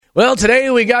Well, today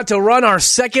we got to run our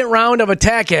second round of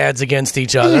attack ads against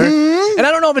each other. And I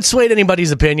don't know if it swayed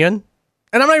anybody's opinion.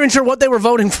 And I'm not even sure what they were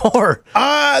voting for.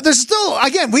 There's still,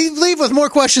 again, we leave with more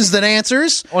questions than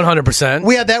answers. 100%.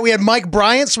 We had that. We had Mike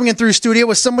Bryant swinging through studio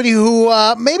with somebody who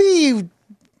maybe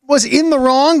was in the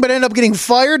wrong, but ended up getting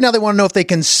fired. Now they want to know if they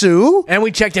can sue. And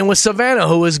we checked in with Savannah,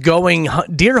 who was going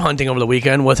deer hunting over the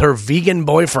weekend with her vegan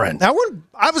boyfriend. That one,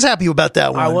 I was happy about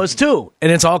that one. I was too.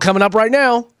 And it's all coming up right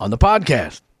now on the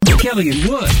podcast. Kelly and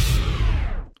Wood.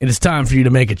 It is time for you to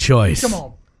make a choice. Come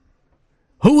on.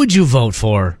 Who would you vote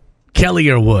for? Kelly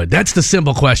or Wood? That's the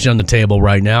simple question on the table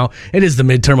right now. It is the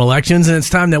midterm elections, and it's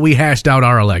time that we hashed out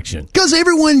our election. Because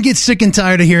everyone gets sick and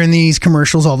tired of hearing these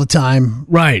commercials all the time.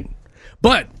 Right.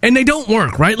 And they don't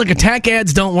work, right? Like attack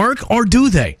ads don't work, or do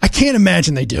they? I can't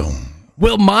imagine they do.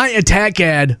 Will my attack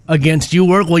ad against you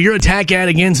work? Will your attack ad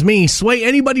against me sway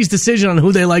anybody's decision on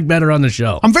who they like better on the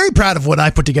show? I'm very proud of what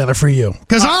I put together for you.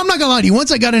 Because I'm not going to lie to you,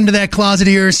 once I got into that closet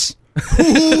of yours,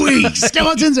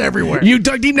 skeletons everywhere. You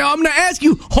dug deep. Now I'm going to ask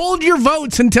you, hold your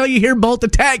votes until you hear both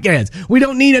attack ads. We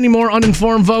don't need any more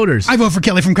uninformed voters. I vote for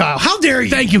Kelly from Kyle. How dare you?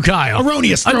 Thank you, Kyle.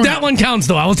 Erroneous. That one counts,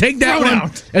 though. I will take that Thrown one.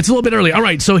 out. It's a little bit early. All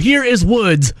right, so here is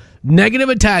Wood's negative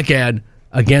attack ad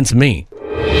against me.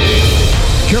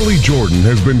 Kelly Jordan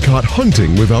has been caught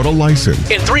hunting without a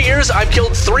license. In 3 years, I've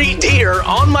killed 3 deer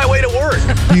on my way to work.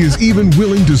 He is even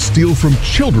willing to steal from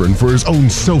children for his own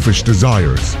selfish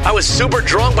desires. I was super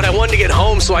drunk, but I wanted to get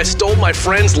home, so I stole my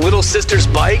friend's little sister's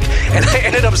bike, and I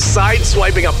ended up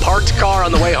sideswiping a parked car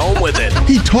on the way home with it.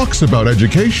 He talks about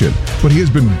education, but he has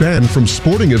been banned from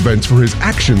sporting events for his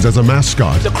actions as a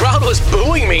mascot. The crowd was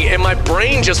booing me, and my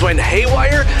brain just went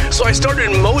haywire, so I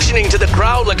started motioning to the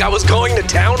crowd like I was going to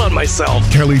town on myself.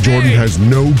 Kelly Jordan has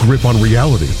no grip on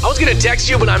reality. I was going to text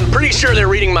you, but I'm pretty sure they're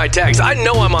reading my text. I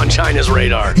know I'm on China's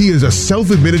radar. He is a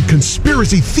self-admitted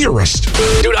conspiracy theorist.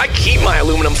 Dude, I keep my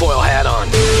aluminum foil hat on.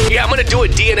 Yeah, I'm going to do a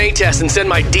DNA test and send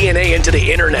my DNA into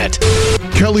the internet.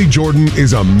 Kelly Jordan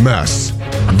is a mess.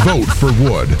 Vote for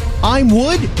Wood. I'm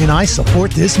Wood, and I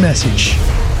support this message.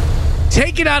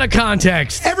 Take it out of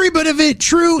context. Every bit of it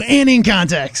true and in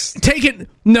context. Take it.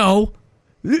 No.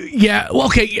 Yeah, well,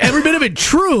 okay, every bit of it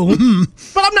true,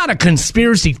 but I'm not a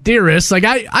conspiracy theorist. Like,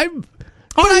 I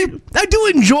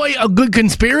do enjoy a good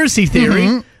conspiracy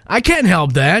theory. I can't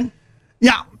help that.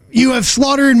 Yeah, you have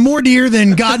slaughtered more deer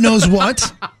than God knows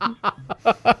what.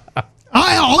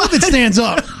 All of it stands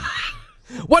up.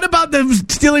 What about the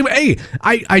stealing? Hey,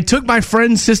 I took my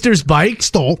friend's sister's bike.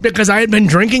 Stole. Because I had been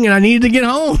drinking and I needed to get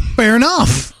home. Fair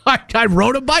enough. I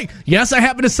rode a bike. Yes, I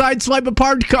happened to sideswipe a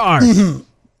parked car.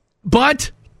 But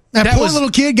that poor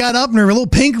little kid got up and her little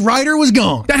pink rider was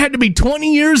gone. That had to be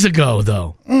 20 years ago,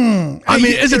 though. I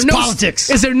mean, it's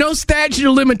politics. Is there no statute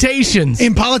of limitations?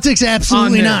 In politics,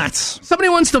 absolutely not. Somebody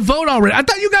wants to vote already. I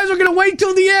thought you guys were going to wait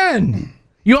till the end.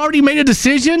 You already made a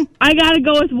decision? I got to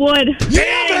go with Wood.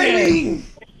 Yeah, baby!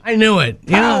 I knew it.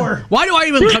 Power. Why do I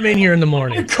even come in here in the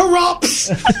morning? It corrupts.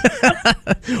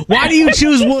 Why do you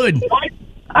choose Wood?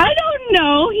 I don't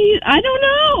know. I don't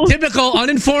know. Typical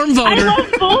uninformed voter. I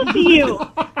love both of you.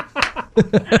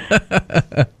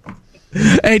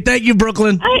 Hey, thank you,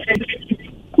 Brooklyn.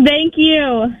 Thank you.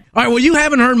 All right, well, you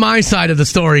haven't heard my side of the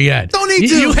story yet. Don't need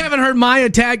to. You haven't heard my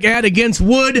attack ad against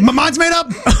Wood. My mind's made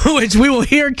up. Which we will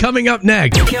hear coming up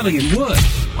next. Kelly and Wood.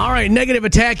 All right, negative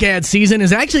attack ad season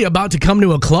is actually about to come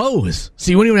to a close.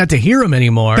 So you won't even have to hear them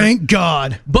anymore. Thank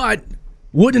God. But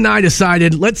Wood and I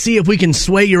decided, let's see if we can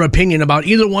sway your opinion about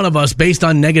either one of us based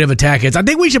on negative attack ads. I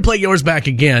think we should play yours back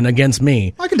again against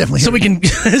me. I can definitely so we can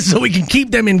so we can keep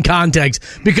them in context.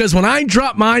 Because when I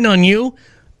drop mine on you,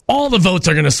 all the votes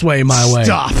are going to sway my way.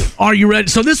 Stop. Are you ready?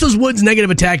 So this was Wood's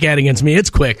negative attack ad against me. It's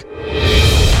quick.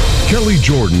 Kelly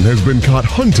Jordan has been caught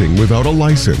hunting without a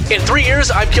license. In 3 years,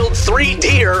 I've killed 3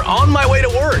 deer on my way to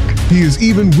work. He is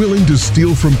even willing to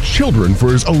steal from children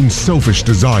for his own selfish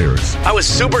desires. I was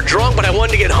super drunk, but I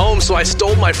wanted to get home, so I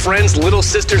stole my friend's little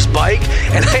sister's bike,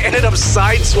 and I ended up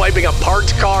sideswiping a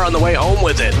parked car on the way home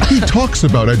with it. He talks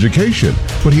about education,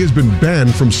 but he has been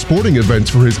banned from sporting events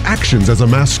for his actions as a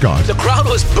mascot. The crowd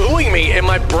was booing me, and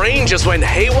my brain just went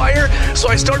haywire, so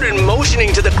I started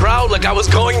motioning to the crowd like I was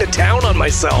going to town on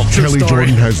myself. Kelly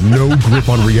Jordan has no grip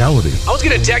on reality. I was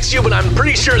going to text you, but I'm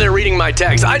pretty sure they're reading my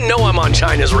text. I know I'm on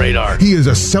China's radar. He is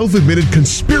a self-admitted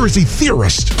conspiracy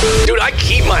theorist. Dude, I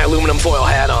keep my aluminum foil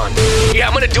hat on. Yeah,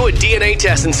 I'm going to do a DNA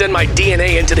test and send my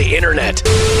DNA into the internet.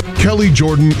 Kelly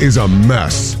Jordan is a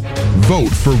mess.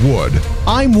 Vote for Wood.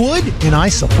 I'm Wood, and I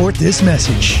support this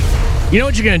message. You know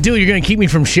what you're going to do? You're going to keep me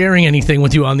from sharing anything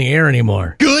with you on the air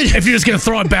anymore. Good. If you're just going to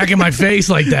throw it back in my face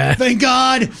like that. Thank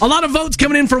God. A lot of votes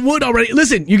coming in for Wood already.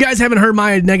 Listen, you guys haven't heard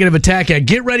my negative attack ad.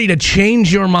 Get ready to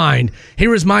change your mind.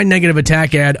 Here is my negative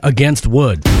attack ad against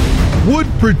Wood. Wood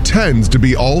pretends to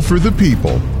be all for the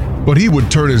people, but he would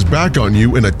turn his back on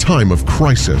you in a time of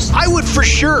crisis. I would for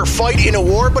sure fight in a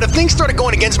war, but if things started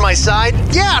going against my side,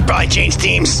 yeah, I'd probably change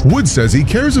teams. Wood says he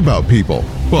cares about people,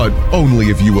 but only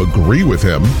if you agree with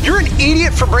him. You're an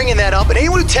idiot for bringing that up, and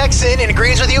anyone who texts in and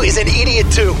agrees with you is an idiot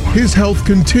too. His health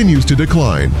continues to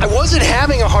decline, I wasn't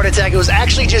having a heart attack. It was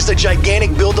actually just a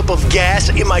gigantic buildup of gas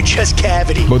in my chest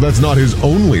cavity. but that's not his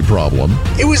only problem.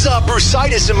 It was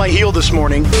bursitis in my heel this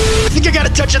morning. I think I got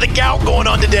a touch of the gout going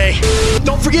on today.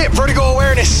 Don't forget vertigo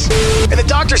awareness. And the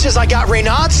doctor says I got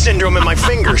Raynaud's syndrome in my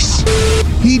fingers.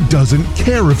 He doesn't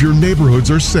care if your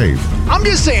neighborhoods are safe. I'm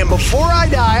just saying, before I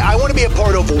die, I want to be a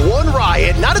part of one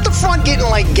riot, not at the front getting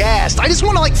gassed. I just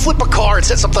want to flip a car and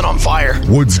set something on fire.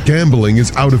 Wood's gambling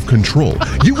is out of control.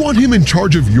 You want him in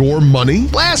charge of your money?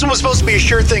 Last one was supposed to be a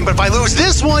sure thing, but if I lose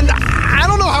this one, I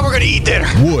don't know how we're going to eat dinner.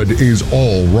 Wood is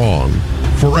all wrong.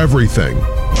 For everything,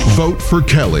 vote for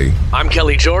Kelly. I'm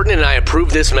Kelly Jordan, and I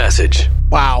approve this message.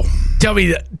 Wow. Tell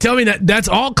me that that's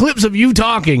all clips of you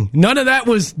talking. None of that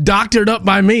was doctored up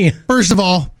by me. First of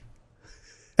all,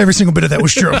 every single bit of that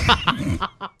was true.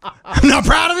 I'm not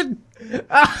proud of it,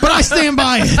 but I stand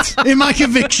by it in my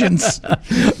convictions.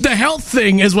 The health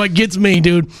thing is what gets me,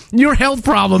 dude. Your health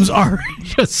problems are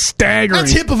just staggering.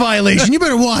 That's HIPAA violation. You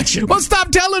better watch it. Well,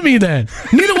 stop telling me that.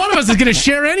 Neither one of us is going to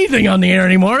share anything on the air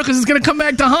anymore because it's going to come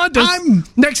back to haunt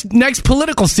us next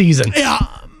political season.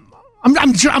 Yeah.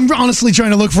 I'm honestly trying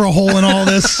to look for a hole in all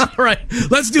this. All right,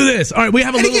 let's do this. All right, we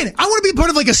have a And little... again, I want to be part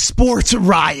of a sports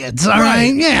riot, all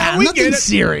right? Yeah, we nothing get it.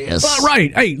 serious.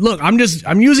 Right. Hey, look,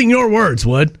 I'm using your words,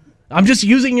 Wood. I'm just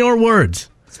using your words.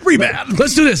 It's pretty bad.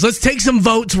 Let's do this. Let's take some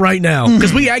votes right now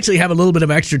because we actually have a little bit of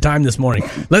extra time this morning.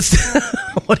 Let's...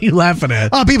 What are you laughing at?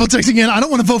 People texting in, I don't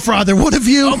want to vote for either one of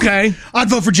you. Okay. I'd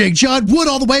vote for Jake Judd. Wood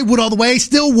all the way.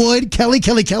 Still Wood. Kelly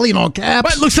in all caps.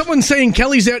 But look, someone's saying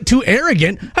Kelly's too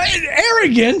arrogant. Hey,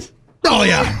 arrogant? Oh,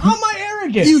 yeah. How am I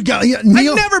arrogant?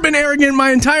 Neil, I've never been arrogant in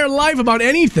my entire life about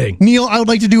anything. Neil, I would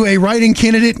like to do a write-in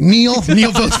candidate. Neil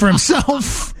votes for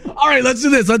himself. All right, let's do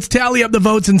this. Let's tally up the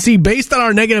votes and see, based on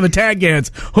our negative attack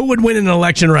ads, who would win an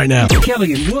election right now.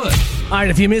 Kelly and Wood. All right,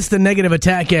 if you missed the negative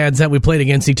attack ads that we played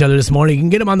against each other this morning, you can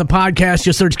get them on the podcast.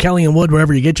 Just search Kelly and Wood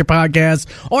wherever you get your podcasts,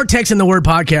 or text in the word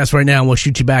podcast right now, and we'll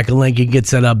shoot you back a link. You can get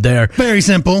set up there. Very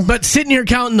simple. But sitting here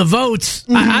counting the votes,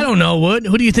 I don't know, Wood.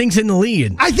 Who do you think's in the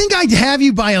lead? I think I'd have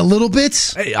you by a little bit,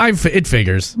 It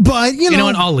figures. but You know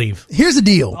what? I'll leave. Here's the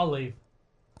deal. I'll leave.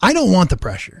 I don't want the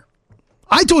pressure.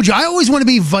 I told you I always want to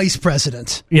be vice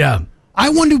president. Yeah. I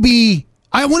want to be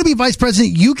vice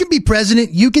president. You can be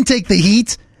president. You can take the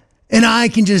heat, and I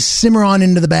can just simmer on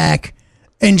into the back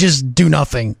and just do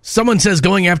nothing. Someone says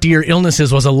going after your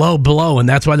illnesses was a low blow, and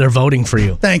that's why they're voting for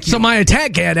you. Thank you. So my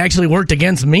attack ad actually worked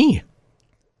against me.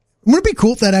 Wouldn't it be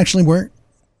cool if that actually worked?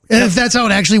 And if that's how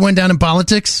it actually went down in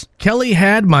politics? Kelly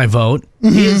had my vote.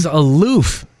 He is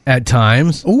aloof at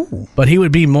times, but he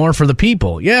would be more for the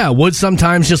people. Yeah, Wood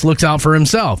sometimes just looks out for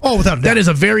himself. Oh, without a doubt. That is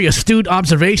a very astute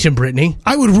observation, Brittany.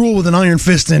 I would rule with an iron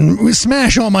fist and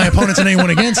smash all my opponents and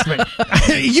anyone against me.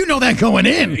 You know that going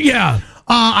in. Yeah.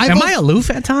 Am I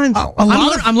aloof at times?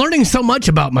 I'm learning so much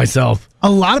about myself. A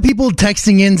lot of people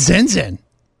texting in Zen.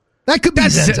 That could be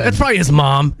Zen. That's probably his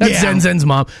mom. That's Zen's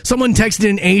mom. Someone texted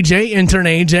in AJ, intern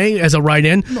AJ, as a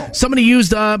write-in. No. Somebody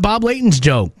used Bob Layton's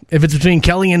joke. If it's between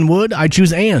Kelly and Wood, I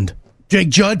choose and. Jake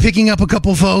Judd picking up a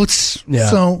couple votes. Yeah.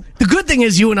 So the good thing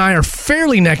is you and I are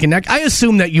fairly neck and neck. I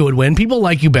assume that you would win. People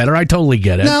like you better. I totally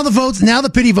get it. Now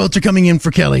the pity votes are coming in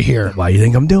for Kelly here. Why do you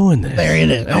think I'm doing this? There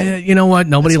it is. You know what?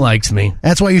 Nobody likes me.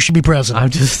 That's why you should be president.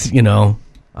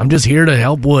 I'm just here to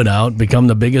help Wood out, become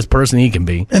the biggest person he can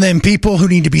be. And then people who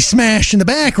need to be smashed in the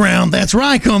background, that's where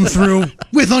I come through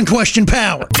with unquestioned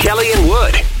power. Kelly and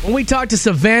Wood. When we talked to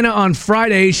Savannah on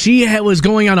Friday, she was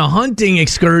going on a hunting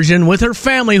excursion with her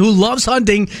family who loves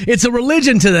hunting. It's a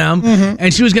religion to them.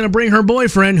 And she was going to bring her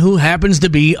boyfriend who happens to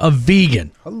be a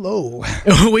vegan. Hello.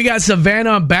 We got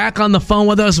Savannah back on the phone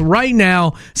with us right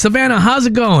now. Savannah, how's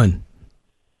it going?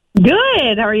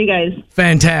 Good. How are you guys?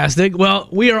 Fantastic. Well,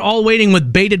 we are all waiting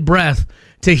with bated breath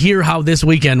to hear how this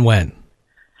weekend went.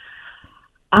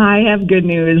 I have good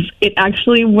news. It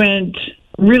actually went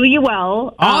really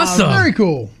well. Awesome. Very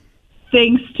cool.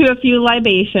 Thanks to a few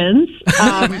libations.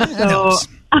 So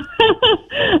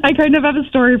I kind of have a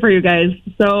story for you guys.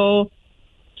 So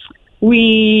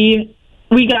we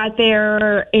got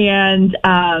there and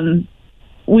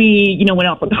we, went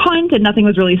out for the hunt and nothing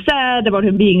was really said about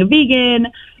him being a vegan.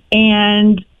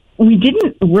 And we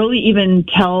didn't really even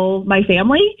tell my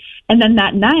family. And then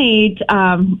that night,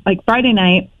 like Friday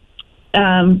night,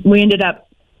 we ended up,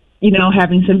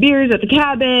 having some beers at the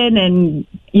cabin and,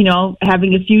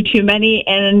 having a few too many.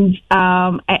 And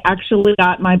I actually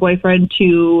got my boyfriend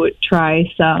to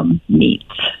try some meat.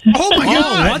 Oh, my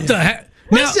God. What the heck?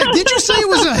 Now, did you say it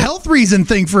was a health reason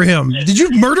thing for him? Did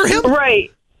you murder him?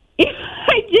 Right.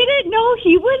 I didn't know.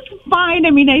 He was fine.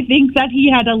 I mean, I think that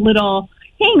he had a little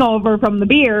hangover from the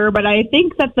beer, but I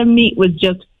think that the meat was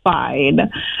just fine.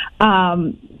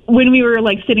 When we were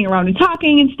like sitting around and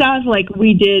talking and stuff, like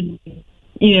we did,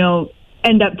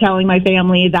 end up telling my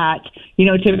family that,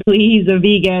 typically he's a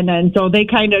vegan. And so they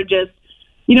kind of just,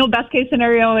 best case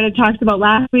scenario, and it talked about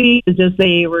last week, is just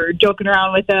they were joking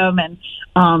around with him and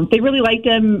they really liked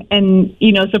him. And,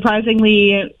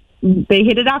 surprisingly, they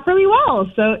hit it off really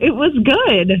well. So it was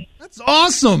good. That's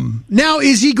awesome. Now,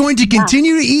 is he going to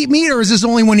continue to eat meat, or is this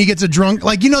only when he gets a drunk?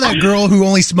 Like, that girl who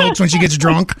only smokes when she gets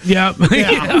drunk? Yeah.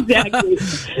 Exactly.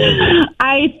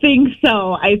 I think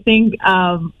so. I think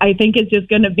it's just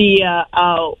going to be a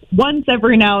once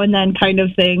every now and then kind of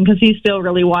thing, because he still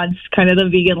really wants kind of the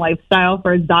vegan lifestyle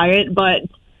for his diet. But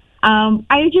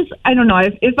I don't know.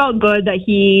 It felt good that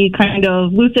he kind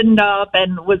of loosened up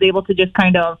and was able to just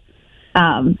kind of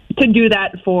to do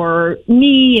that for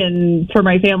me and for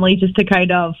my family, just to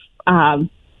kind of,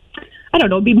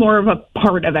 be more of a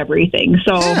part of everything.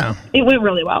 So It went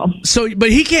really well. So,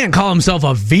 but he can't call himself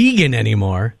a vegan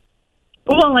anymore.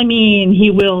 Well, I mean,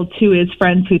 he will to his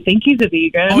friends who think he's a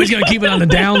vegan. Oh, he's going to keep it on the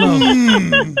down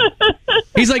low.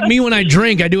 He's like me when I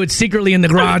drink. I do it secretly in the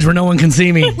garage where no one can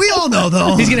see me. We all know,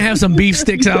 though. He's going to have some beef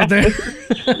sticks out there.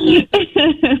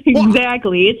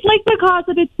 Exactly. It's like the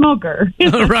closeted smoker.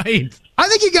 Right. I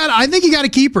think you got to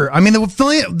keep her. I mean,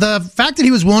 the fact that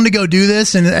he was willing to go do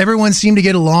this and everyone seemed to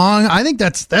get along, I think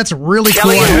that's really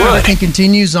cool. I think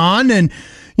continues on, and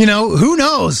who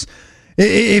knows.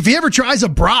 If he ever tries a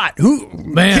brat,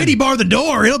 kitty bar the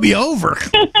door, it'll be over.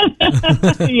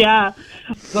 Yeah.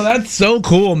 So that's so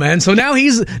cool, man. So now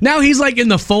he's like in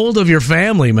the fold of your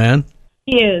family, man.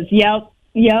 He is. Yep.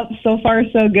 So far,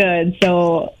 so good.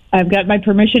 So I've got my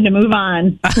permission to move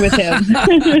on with him.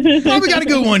 Well, we got a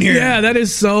good one here. Yeah, that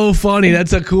is so funny.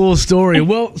 That's a cool story.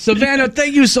 Well, Savannah,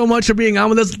 thank you so much for being on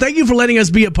with us. Thank you for letting us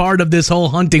be a part of this whole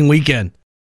hunting weekend.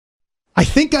 I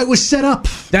think I was set up.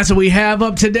 That's what we have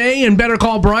up today in Better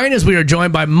Call Bryant, as we are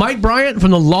joined by Mike Bryant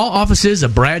from the law offices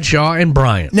of Bradshaw and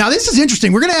Bryant. Now, this is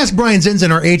interesting. We're going to ask Brian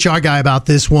Zinzen, our HR guy, about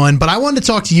this one, but I wanted to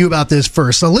talk to you about this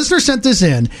first. So, a listener sent this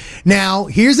in. Now,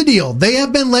 here's the deal. They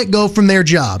have been let go from their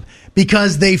job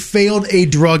because they failed a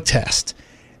drug test.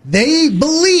 They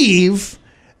believe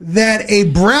that a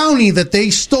brownie that they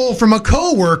stole from a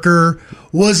coworker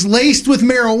was laced with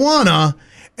marijuana,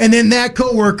 and then that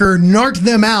coworker narked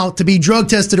them out to be drug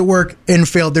tested at work and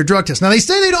failed their drug test. Now, they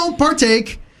say they don't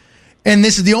partake, and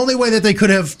this is the only way that they could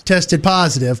have tested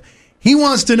positive. He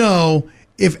wants to know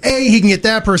if A, he can get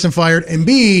that person fired, and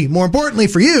B, more importantly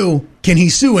for you, can he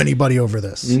sue anybody over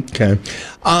this? Okay.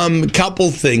 Couple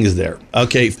things there.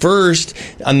 Okay, first,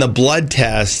 on the blood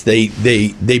test,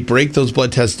 they break those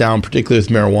blood tests down, particularly with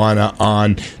marijuana,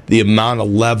 on the amount of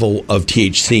level of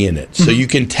THC in it. So you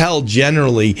can tell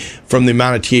generally from the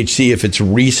amount of THC if it's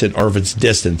recent or if it's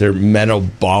distant. There are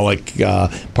metabolic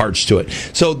parts to it.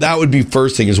 So that would be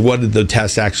first thing, is what did the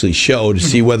test actually show to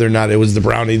see whether or not it was the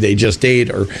brownie they just ate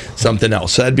or something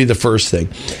else. So that'd be the first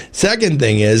thing. Second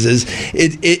thing is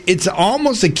it's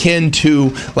almost akin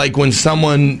to like when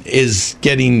someone's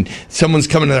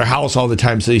coming to their house all the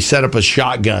time, so they set up a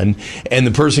shotgun and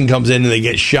the person comes in and they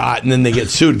get shot and then they get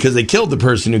sued because they killed the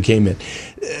person who came in.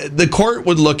 The court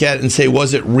would look at it and say,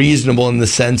 was it reasonable in the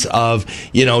sense of,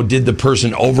 did the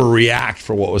person overreact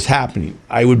for what was happening?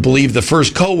 I would believe the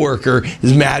first coworker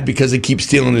is mad because they keep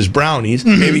stealing his brownies,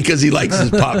 maybe because he likes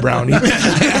his pot brownies.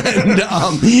 And,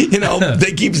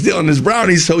 they keep stealing his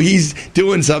brownies, so he's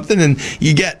doing something. And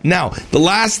you get, now, the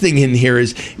last thing in here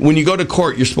is when you go to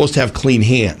court, you're supposed to have clean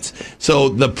hands. So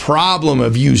the problem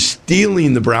of you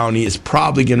stealing the brownie is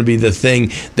probably going to be the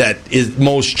thing that is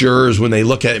most jurors, when they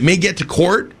look at it, may get to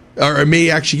court, or it may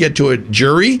actually get to a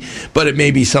jury, but it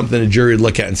may be something a jury would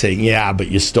look at and say, yeah, but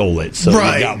you stole it, so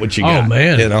you got what you got. Oh,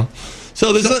 man.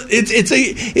 So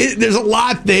there's a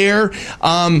lot there.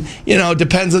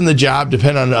 Depends on the job,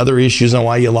 depend on other issues, on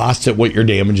why you lost it, what your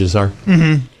damages are.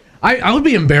 I would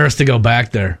be embarrassed to go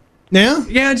back there. Yeah?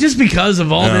 Yeah, just because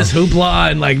of all this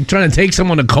hoopla and like trying to take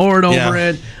someone to court over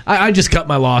it. I just cut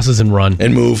my losses and run.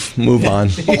 And move on.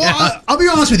 Well, I'll be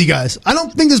honest with you guys. I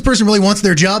don't think this person really wants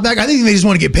their job back. I think they just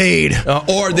want to get paid.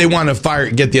 Or they want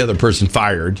to get the other person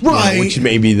fired. Right. Which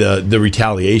may be the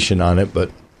retaliation on it, but...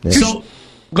 Yeah. So,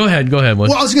 go ahead.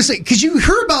 Well, I was going to say, because you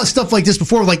heard about stuff like this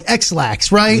before, like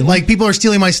X-Lax, right? Mm-hmm. Like, people are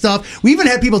stealing my stuff. We even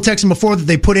had people texting before that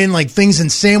they put in, like, things in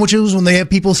sandwiches when they have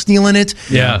people stealing it.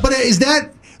 Yeah. But is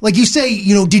that... Like you say,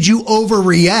 did you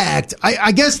overreact?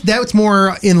 I guess that's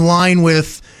more in line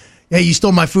with, hey, you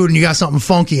stole my food and you got something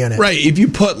funky in it. Right. If you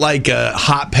put like a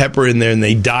hot pepper in there and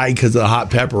they die because of the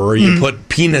hot pepper, or you put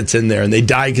peanuts in there and they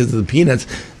die because of the peanuts,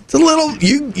 it's a little,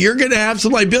 you're going to have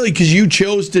some liability because you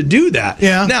chose to do that.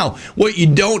 Yeah. Now, what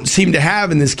you don't seem to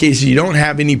have in this case is you don't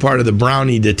have any part of the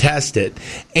brownie to test it.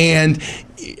 And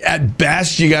at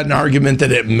best, you got an argument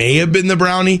that it may have been the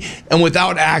brownie, and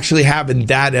without actually having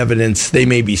that evidence, they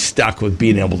may be stuck with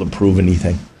being able to prove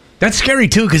anything. That's scary,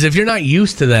 too, because if you're not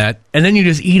used to that, and then you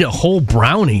just eat a whole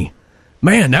brownie,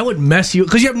 man, that would mess you,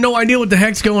 because you have no idea what the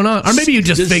heck's going on. Or maybe you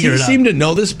just figure it out. Does he seem to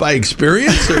know this by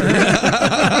experience? Or?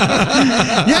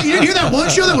 Yeah, you didn't hear that one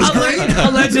show that was great?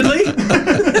 Allegedly.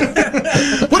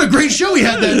 What a great show we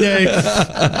had that day.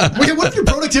 Okay, what if your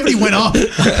productivity went up?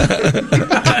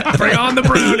 Bring on the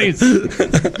brownies.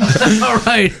 All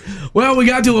right. Well, we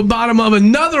got to the bottom of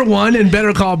another one in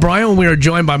Better Call Brian when we are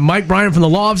joined by Mike Bryant from the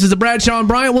law offices of Bradshaw and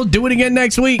Bryant. We'll do it again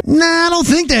next week. Nah, I don't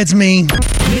think that's me.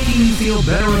 Making you feel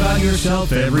better about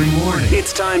yourself every morning.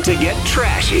 It's time to get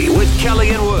trashy with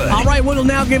Kelly and Wood. All right, Wood will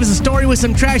now give us a story with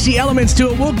some trashy elements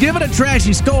to it. We'll give it a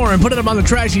trashy score and put it up on the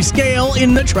trashy scale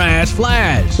in the Trash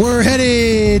Flash. We're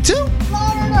headed to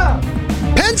Florida,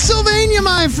 Pennsylvania,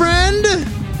 my friend.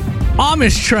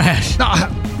 Amish trash. I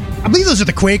believe those are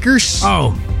the Quakers.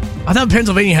 Oh, I thought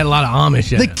Pennsylvania had a lot of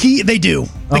Amish in it. They do.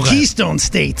 The Okay. Keystone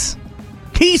States.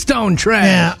 Keystone trash.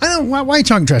 Yeah, I don't. Why are you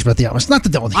talking trash about the Amish? Not the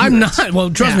devil. I'm not. Well,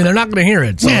 trust me, they're not going to hear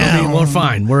it. So Yeah. we're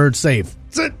fine. We're safe.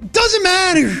 It doesn't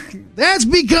matter. That's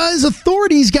because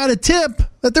authorities got a tip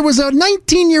that there was a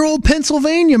 19-year-old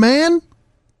Pennsylvania man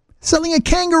selling a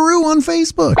kangaroo on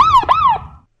Facebook.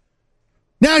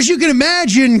 Now, as you can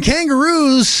imagine,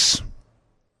 kangaroos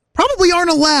probably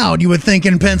aren't allowed, you would think,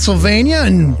 in Pennsylvania.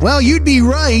 And, well, you'd be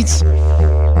right.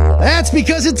 That's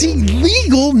because it's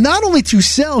illegal not only to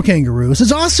sell kangaroos,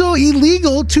 it's also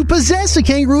illegal to possess a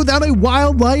kangaroo without a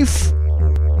wildlife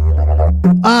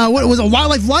a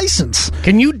wildlife license.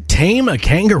 Can you tame a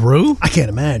kangaroo? I can't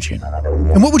imagine.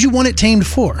 And what would you want it tamed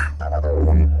for?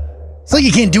 It's like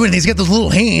you can't do anything. It's got those little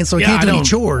hands, so it can't do any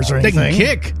chores or They anything.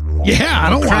 can kick. Yeah, I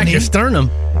don't want Crack any. your sternum.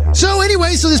 So anyway,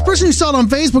 this person who saw it on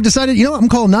Facebook decided, I'm going to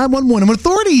call 911. And when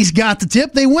authorities got the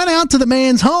tip, they went out to the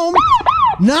man's home,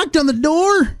 knocked on the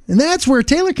door, and that's where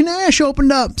Taylor Kanash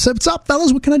opened up. Said, "What's up,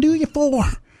 fellas? What can I do you for?"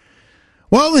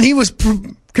 Well, then he was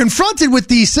confronted with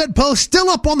the said post still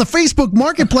up on the Facebook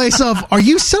marketplace of, "Are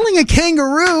you selling a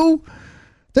kangaroo?"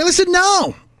 Taylor said,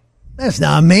 "No, that's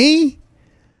not me."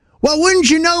 Well, wouldn't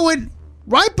you know it,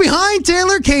 right behind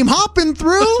Taylor came hopping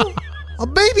through a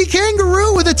baby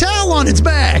kangaroo with a towel on its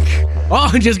back.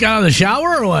 Oh, just got out of the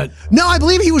shower or what? No, I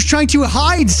believe he was trying to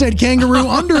hide said kangaroo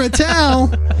under a towel.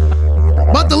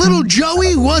 But the little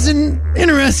Joey wasn't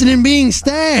interested in being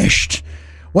stashed.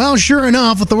 Well, sure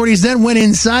enough, authorities then went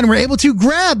inside and were able to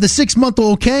grab the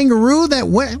 6-month-old kangaroo that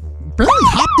apparently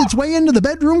hopped its way into the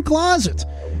bedroom closet.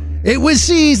 It was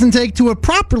seized and taken to a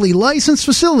properly licensed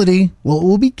facility where it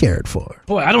will be cared for.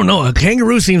 Boy, I don't know. A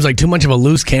kangaroo seems like too much of a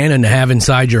loose cannon to have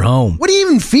inside your home. What do you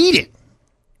even feed it?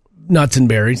 Nuts and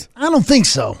berries. I don't think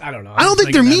so. I don't know. I don't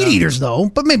think they're making meat that up. eaters, though,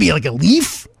 but maybe like a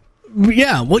leaf.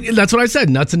 Yeah, well, that's what I said.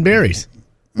 Nuts and berries.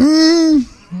 I'm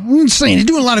just saying, you're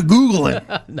doing a lot of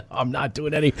Googling. No, I'm not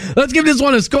doing any. Let's give this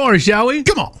one a score, shall we?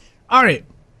 Come on. All right.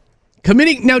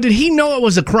 Now, did he know it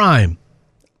was a crime?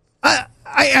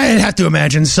 I'd have to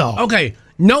imagine so. Okay.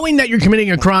 Knowing that you're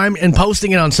committing a crime and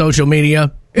posting it on social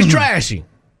media is trashy.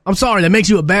 I'm sorry. That makes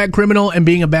you a bad criminal, and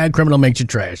being a bad criminal makes you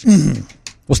trashy.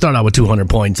 We'll start out with 200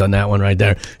 points on that one right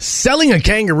there. Selling a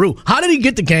kangaroo. How did he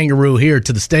get the kangaroo here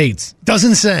to the States?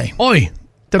 Doesn't say. Oi,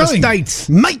 to the Oi, States.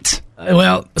 Mate.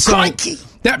 Well, so Crikey.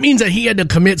 that means that he had to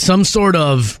commit some sort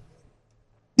of...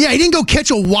 Yeah, he didn't go catch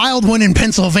a wild one in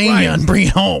Pennsylvania Right. and bring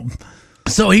it home.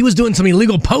 So he was doing some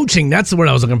illegal poaching. That's the word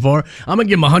I was looking for. I'm going to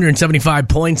give him 175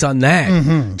 points on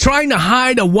that. Trying to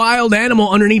hide a wild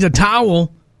animal underneath a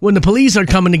towel when the police are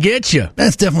coming to get you.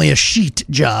 That's definitely a sheet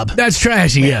job. That's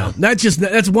trashy, yeah.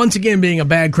 That's once again being a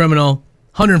bad criminal.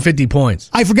 150 points.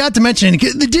 I forgot to mention,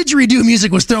 the didgeridoo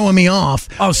music was throwing me off.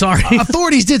 Oh, sorry.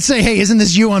 Authorities did say, hey, isn't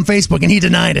this you on Facebook? And he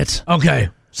denied it. Okay.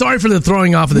 Sorry for the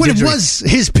throwing off of the When didgeridoo. it was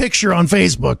his picture on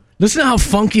Facebook. Listen to how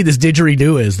funky this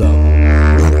didgeridoo is, though.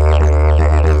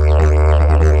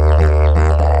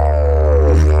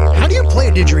 How do you play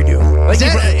a didgeridoo? Is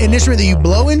that an instrument that you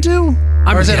blow into?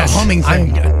 Or is that a humming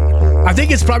thing? I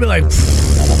think it's probably like...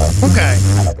 Okay.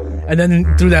 And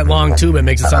then through that long tube, it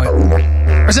makes it sound like...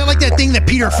 Or is that like that thing that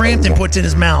Peter Frampton puts in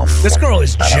his mouth? This girl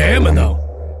is jamming, though.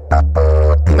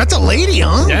 That's a lady,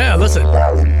 huh? Yeah, listen.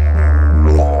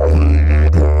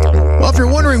 Well, if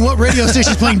you're wondering what radio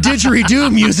station's playing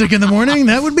didgeridoo music in the morning,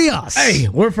 that would be us. Hey,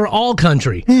 we're for all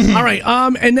country. All right,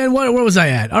 and then where was I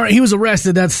at? All right, he was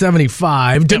arrested. That's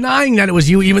 75. Denying that it was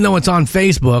you, even though it's on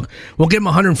Facebook. We'll give him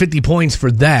 150 points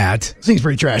for that. Seems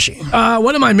pretty trashy.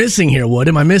 What am I missing here, Wood?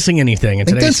 Am I missing anything in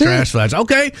today's Trash Flash?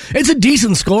 Okay, it's a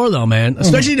decent score, though, man.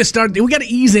 Especially to start. We got to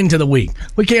ease into the week.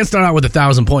 We can't start out with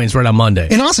 1,000 points right on Monday.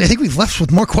 And honestly, I think we've left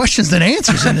with more questions than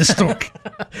answers in this story.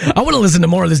 I want to listen to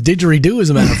more of this didgeridoo, as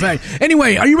a matter of fact.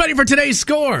 Anyway, are you ready for today's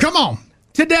score? Come on.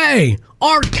 Today,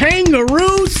 our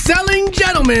kangaroo selling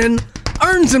gentleman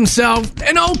earns himself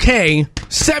an okay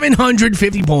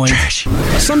 750 points.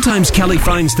 Sometimes Kelly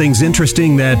finds things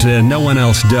interesting that no one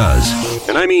else does.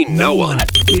 And I mean no one.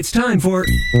 It's time for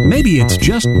Maybe It's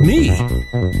Just Me.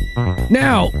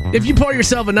 Now, if you pour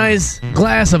yourself a nice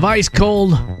glass of ice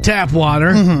cold tap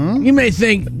water, you may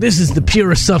think this is the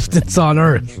purest substance on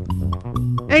earth.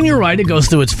 And you're right, it goes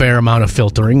through its fair amount of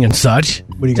filtering and such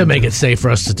to make it safe for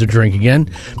us to drink again.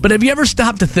 But have you ever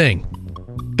stopped to think?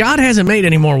 God hasn't made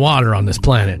any more water on this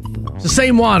planet. It's the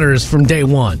same water as from day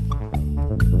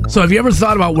one. So have you ever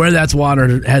thought about where that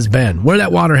water has been? Where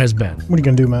that water has been? What are you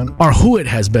going to do, man? Or who it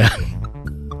has been?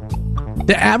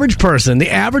 The average person,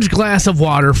 the average glass of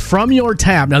water from your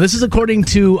tap. Now, this is according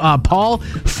to Paul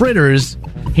Fritters.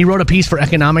 He wrote a piece for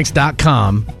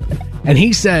economics.com. And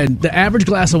he said the average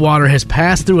glass of water has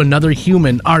passed through another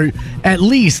human, or at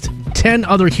least 10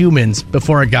 other humans,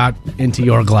 before it got into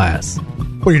your glass.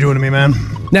 What are you doing to me, man?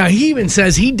 Now, he even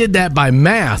says he did that by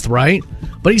math, right?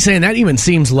 But he's saying that even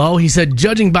seems low. He said,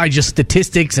 judging by just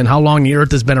statistics and how long the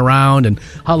Earth has been around and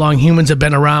how long humans have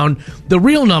been around, the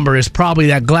real number is probably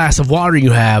that glass of water you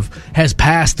have has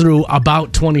passed through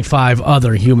about 25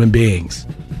 other human beings.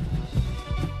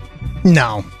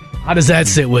 No. How does that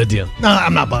sit with you? No,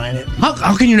 I'm not buying it.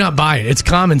 How can you not buy it? It's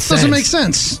common sense. Doesn't make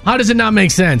sense. How does it not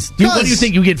make sense? What do you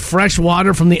think? You get fresh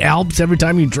water from the Alps every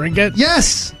time you drink it?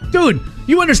 Yes. Dude,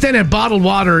 you understand that bottled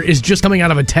water is just coming out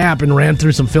of a tap and ran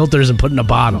through some filters and put in a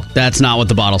bottle. That's not what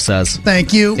the bottle says.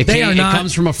 Thank you. It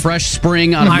comes from a fresh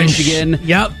spring out of Michigan.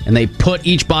 Yep. And they put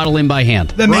each bottle in by hand.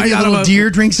 That maybe a little deer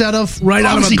drinks out of? Right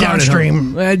out of a garden.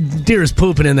 Downstream. Deer is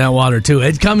pooping in that water, too.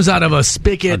 It comes out of a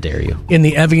spigot. How dare you. In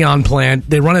the Evian plant.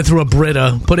 They run it through a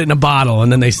Brita, put it in a bottle,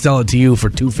 and then they sell it to you for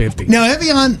 $2.50. Now,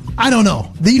 Evian, I don't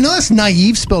know. You know that's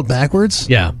naive spelled backwards?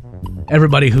 Yeah.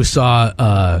 Everybody who saw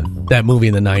that movie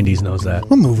in the 90s knows that.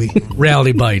 What movie?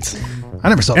 Reality Bites. I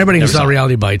never saw it. Everybody who saw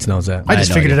Reality Bites knows that. I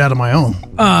just figured it out on my own.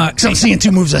 Because I'm seeing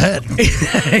 2 moves ahead.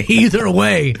 Either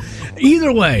way,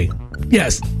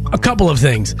 yes, a couple of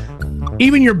things.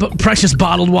 Even your precious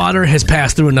bottled water has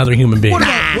passed through another human being.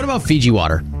 What about Fiji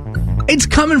water? It's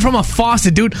coming from a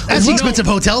faucet, dude. That's the expensive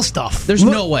hotel stuff. There's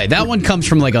no way. That one comes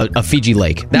from like a Fiji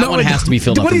lake. That one has to be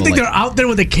filled up. What do you think? Lake. They're out there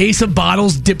with a case of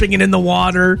bottles, dipping it in the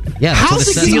water? Yeah, that's what it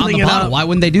says on the bottle. Why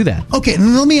wouldn't they do that? Okay,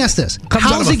 let me ask this.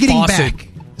 How's it getting back?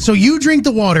 So you drink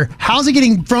the water. How's it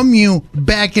getting from you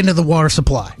back into the water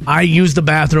supply? I use the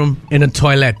bathroom in a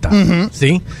toiletta. Mm-hmm.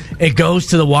 See? It goes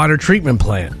to the water treatment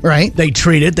plant. Right. They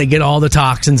treat it. They get all the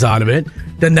toxins out of it.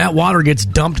 Then that water gets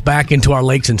dumped back into our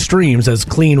lakes and streams as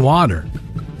clean water.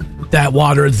 That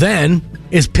water then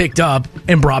is picked up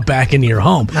and brought back into your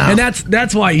home. Oh. And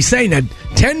that's why he's saying that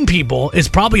 10 people is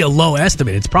probably a low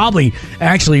estimate. It's probably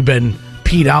actually been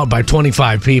peed out by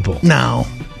 25 people. No.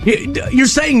 You're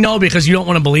saying no because you don't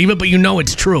want to believe it, but you know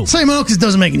it's true. Saying no because it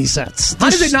doesn't make any sense.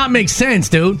 How does it not make sense,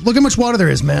 dude? Look how much water there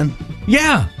is, man.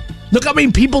 Yeah. Look how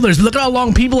many people there's. Look how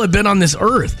long people have been on this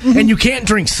earth. Mm-hmm. And you can't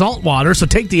drink salt water, so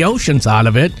take the oceans out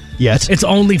of it. Yes. It's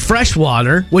only fresh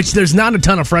water, which there's not a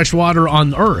ton of fresh water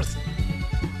on Earth.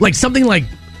 Like something like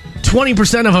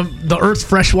 20% of the Earth's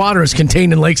fresh water is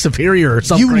contained in Lake Superior or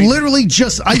something. You literally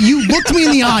just, you looked me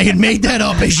in the eye and made that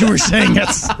up as you were saying it.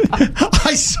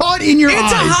 I saw it in your eyes.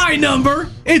 It's a high number.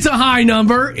 It's a high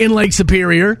number in Lake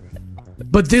Superior.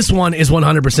 But this one is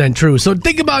 100% true. So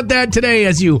think about that today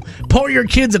as you pour your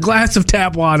kids a glass of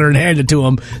tap water and hand it to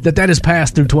them, that has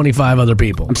passed through 25 other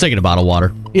people. I'm taking a bottle of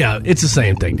water. Yeah, it's the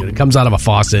same thing, dude. It comes out of a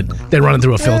faucet. They run it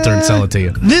through a filter and sell it to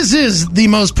you. This is the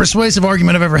most persuasive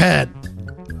argument I've ever had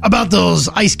about those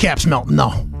ice caps melting.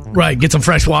 No. Right, get some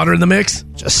fresh water in the mix.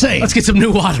 Just saying. Let's get some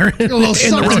new water A little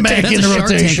something back in the Shark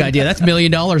Tank rotation. idea. That's $1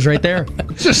 million right there.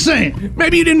 Just saying.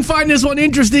 Maybe you didn't find this one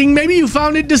interesting. Maybe you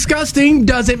found it disgusting.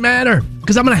 Doesn't matter.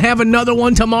 Because I'm going to have another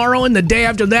one tomorrow and the day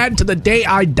after that to the day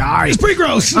I die. It's pretty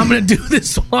gross. I'm going to do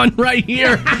this one right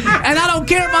here. And I don't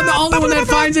care if I'm the only one that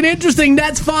finds it interesting.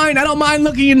 That's fine. I don't mind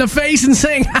looking you in the face and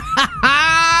saying, ha ha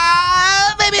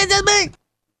ha, maybe it's just me.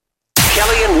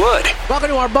 Kelly and Wood. Welcome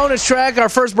to our bonus track, our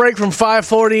first break from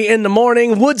 5:40 in the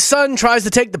morning. Wood's son tries to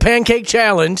take the pancake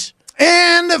challenge.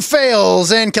 And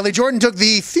fails. And Kelly Jordan took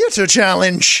the theater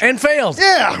challenge. And fails.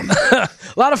 Yeah. A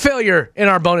lot of failure in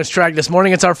our bonus track this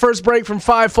morning. It's our first break from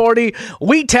 5:40.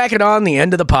 We tack it on the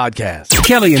end of the podcast.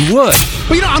 Kelly and Wood.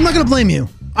 Well, I'm not going to blame you.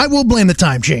 I will blame the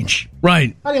time change.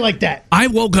 Right. How do you like that? I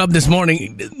woke up this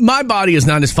morning. My body is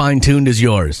not as fine-tuned as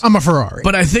yours. I'm a Ferrari.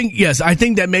 But I think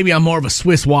that maybe I'm more of a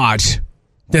Swiss watch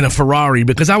than a Ferrari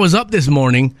because I was up this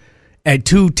morning at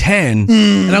 2:10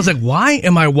 and I was like, why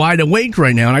am I wide awake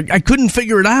right now? And I couldn't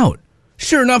figure it out.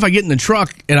 Sure enough, I get in the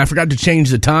truck and I forgot to change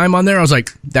the time on there. I was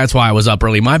like, that's why I was up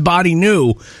early. My body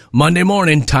knew Monday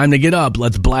morning, time to get up.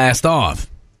 Let's blast off.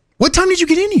 What time did you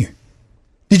get in here?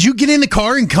 Did you get in the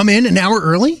car and come in an hour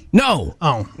early? No.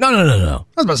 Oh. No. I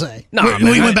was about to say. No, Wait,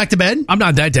 man, you went back to bed? I'm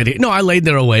not that dedicated. No, I laid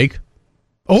there awake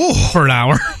Oh. for an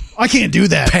hour. I can't do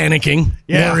that. Panicking,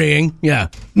 worrying. Yeah.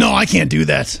 No, I can't do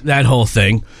that. That whole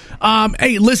thing.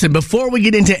 Hey, listen, before we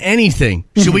get into anything,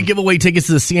 should we give away tickets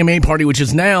to the CMA party, which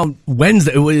is now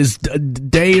Wednesday? It was a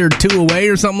day or two away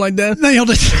or something like that? Nailed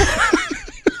it.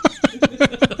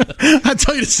 I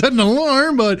tell you to set an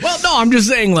alarm, but... Well, no, I'm just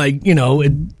saying, Wednesday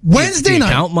night. Do you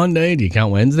count Monday? Do you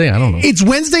count Wednesday? I don't know. It's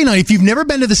Wednesday night. If you've never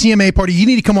been to the CMA party, you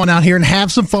need to come on out here and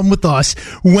have some fun with us.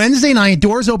 Wednesday night,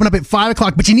 doors open up at 5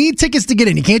 o'clock, but you need tickets to get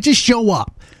in. You can't just show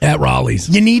up. At Raleigh's.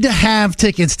 You need to have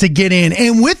tickets to get in.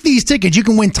 And with these tickets, you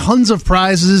can win tons of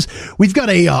prizes. We've got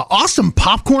a awesome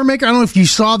popcorn maker. I don't know if you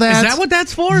saw that. Is that what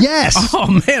that's for? Yes. Oh,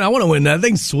 man, I want to win that.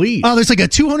 Thing's sweet. There's like a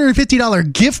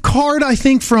 $250 gift card, I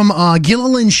think, from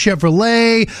Gilliland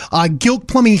Chevrolet, Gilk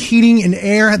Plumbing, Heating, and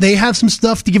Air. They have some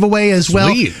stuff to give away as well.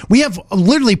 Sweet. We have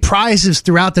literally prizes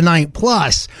throughout the night.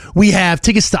 Plus, we have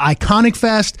tickets to Iconic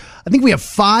Fest. I think we have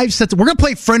 5 sets. We're going to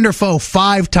play Friend or Foe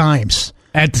 5 times.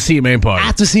 At the CMA party.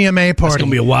 At the CMA party. It's going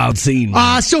to be a wild scene.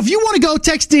 So if you want to go,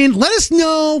 text in. Let us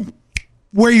know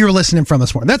where you're listening from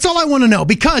this morning. That's all I want to know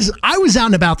because I was out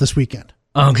and about this weekend.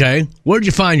 Okay. Where'd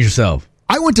you find yourself?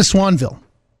 I went to Swanville.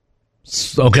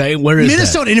 Okay. Where is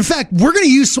Minnesota. And in fact, we're going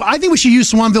to use, I think we should use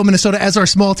Swanville, Minnesota as our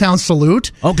small town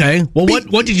salute. Okay. Well,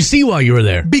 what did you see while you were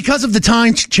there? Because of the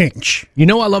time change. You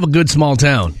know I love a good small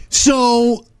town.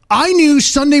 So I knew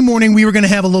Sunday morning we were going to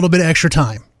have a little bit of extra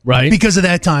time. Right. Because of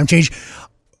that time change.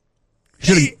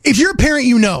 If you're a parent,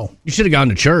 you know. You should have gone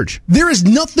to church. There is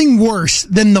nothing worse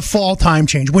than the fall time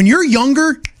change. When you're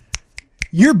younger,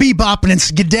 you're bebopping and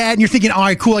skedat, and you're thinking, all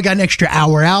right, cool, I got an extra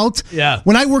hour out. Yeah.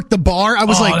 When I worked the bar, I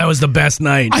was like... that was the best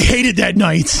night. I hated that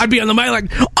night. I'd be on the mic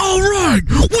like, all right,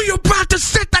 we're about to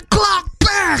set the clock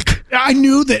back. I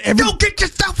knew that Go get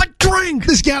yourself a drink.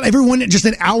 This got everyone just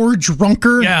an hour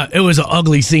drunker. Yeah, it was an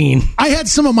ugly scene. I had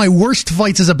some of my worst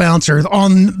fights as a bouncer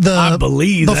on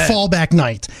the fallback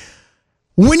night.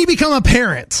 When you become a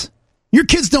parent, your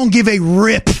kids don't give a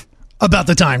rip about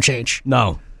the time change.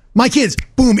 No. My kids,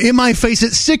 boom, in my face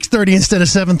at 6:30 instead of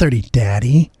 7:30.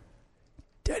 Daddy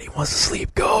wants to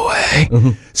sleep. Go away. Mm-hmm.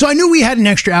 So I knew we had an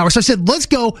extra hour. So I said, let's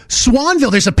go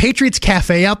Swanville. There's a Patriots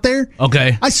Cafe out there.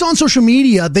 Okay. I saw on social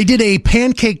media they did a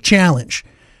pancake challenge.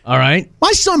 All right.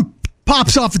 My son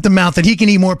pops off at the mouth that he can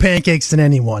eat more pancakes than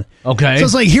anyone. Okay. So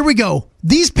it's like, here we go.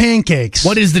 These pancakes.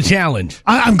 What is the challenge?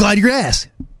 I'm glad you asked.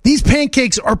 These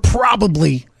pancakes are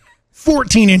probably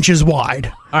 14 inches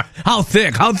wide. How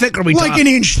thick? How thick are we talking? talking? Like an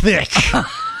inch thick.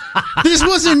 This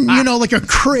wasn't, like a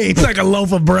crepe. It's like a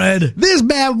loaf of bread. This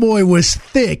bad boy was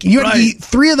thick. You had to eat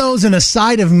 3 of those and a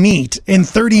side of meat in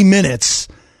 30 minutes.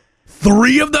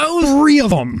 3 of those? 3 of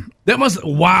them.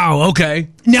 Wow, okay.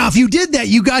 Now, if you did that,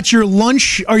 you got your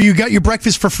lunch or you got your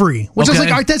breakfast for free, which I was like,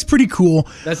 all right, that's pretty cool.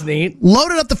 That's neat.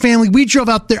 Loaded up the family. We drove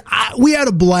out there. We had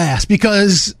a blast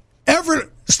because Everett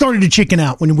started to chicken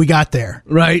out when we got there.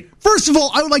 Right. First of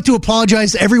all, I would like to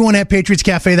apologize to everyone at Patriots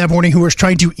Cafe that morning who was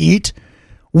trying to eat.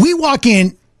 We walk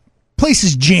in, place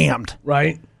is jammed.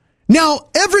 Right. Now,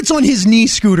 Everett's on his knee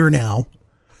scooter now.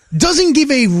 Doesn't give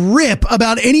a rip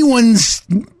about anyone's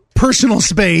personal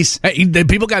space. Hey,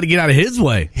 people got to get out of his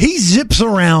way. He zips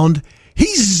around.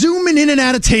 He's zooming in and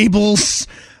out of tables,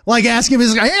 like asking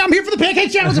his guy, hey, I'm here for the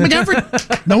pancake challenge. I'm like,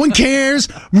 Everett. No one cares.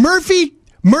 Murphy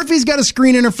Murphy's got a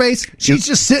screen in her face. She's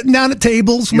just sitting down at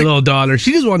tables. Your little daughter,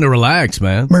 she just wanted to relax,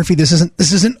 man. Murphy, this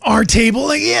isn't our table.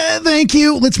 Like, yeah, thank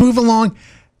you. Let's move along.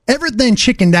 Everett then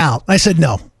chickened out. I said,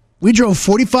 no. We drove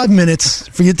 45 minutes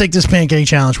for you to take this pancake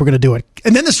challenge. We're going to do it.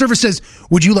 And then the server says,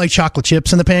 would you like chocolate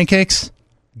chips in the pancakes?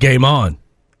 Game on.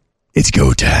 It's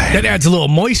go time. That adds a little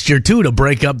moisture, too, to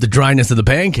break up the dryness of the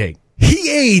pancake.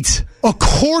 He ate a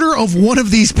quarter of one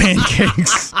of these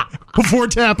pancakes before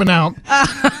tapping out.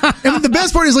 And the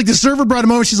best part is, like, the server brought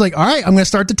him over. She's like, all right, I'm going to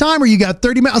start the timer. You got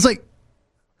 30 minutes. I was like,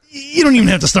 you don't even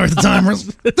have to start the timer.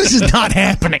 This is not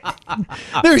happening.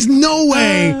 There's no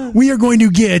way we are going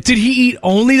to get... Did he eat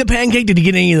only the pancake? Did he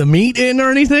get any of the meat in or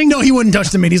anything? No, he wouldn't touch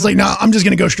the meat. He's like, no, I'm just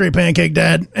going to go straight pancake,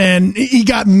 Dad. And he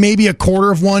got maybe a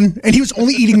quarter of one, and he was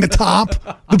only eating the top,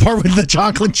 the part with the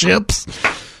chocolate chips.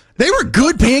 They were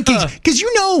good pancakes. Because,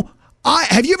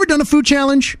 have you ever done a food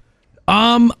challenge?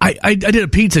 I did a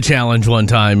pizza challenge one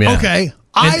time, yeah. Okay.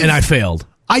 And I failed.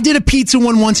 I did a pizza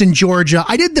one once in Georgia.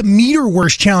 I did the Meter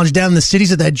Wurst challenge down in the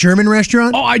cities at that German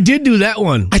restaurant. Oh, I did do that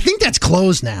one. I think that's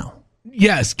closed now.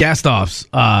 Yes, Gasthoff's.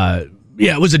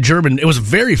 Yeah, it was a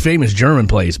very famous German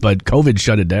place, but COVID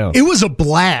shut it down. It was a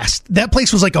blast. That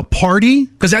place was like a party.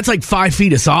 Because that's like 5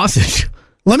 feet of sausage.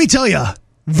 Let me tell you,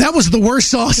 that was the worst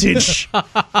sausage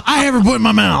I ever put in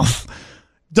my mouth.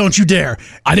 Don't you dare.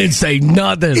 I didn't say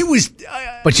nothing. It was...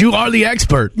 but you are the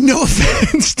expert. No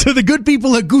offense to the good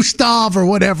people at Gustav or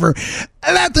whatever.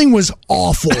 That thing was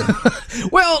awful.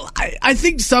 Well, I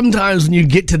think sometimes when you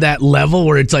get to that level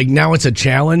where it's like now it's a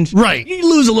challenge, right? You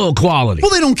lose a little quality.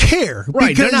 Well, they don't care.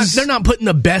 Right. They're not putting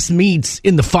the best meats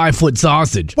in the 5-foot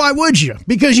sausage. Why would you?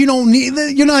 Because you're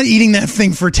not eating that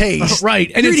thing for taste. Right.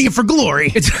 And you're eating it for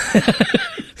glory.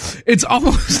 It's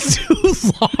almost too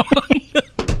long.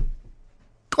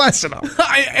 Class it up.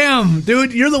 I am,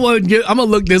 dude. You're the one. I'm gonna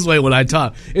look this way when I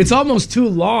talk. It's almost too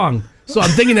long, so I'm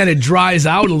thinking that it dries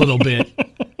out a little bit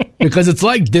because it's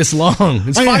like this long.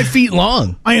 It's 5 feet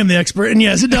long. I am the expert, and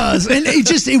yes, it does. And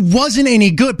it wasn't any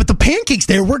good, but the pancakes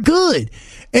there were good.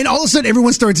 And all of a sudden,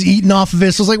 everyone starts eating off of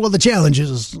it. So it's like, well, the challenge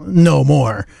is no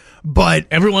more. But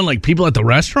everyone, like people at the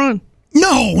restaurant.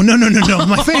 No.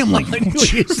 My family.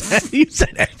 You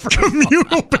said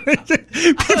communal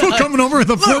people coming over with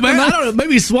a flip. Man, I don't know.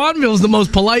 Maybe Swanville's the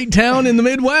most polite town in the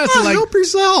Midwest. Oh, help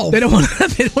yourself. They don't want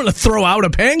to throw out a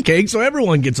pancake, so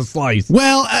everyone gets a slice.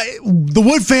 Well, the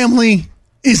Wood family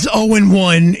is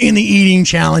 0-1 in the eating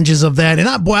challenges of that. And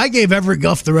I gave Everett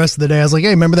guff the rest of the day. I was like, hey,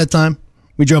 remember that time?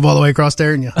 We drove all the way across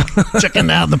there and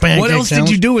checking out the pancakes. What else did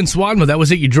you do in Swanville? That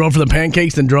was it? You drove for the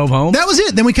pancakes and drove home? That was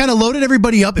it. Then we kind of loaded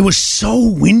everybody up. It was so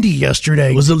windy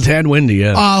yesterday. It was a tad windy,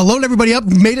 yeah. Loaded everybody up,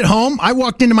 made it home. I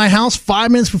walked into my house 5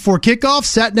 minutes before kickoff,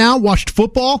 sat down, watched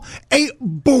football. A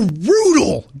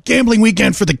brutal gambling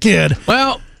weekend for the kid.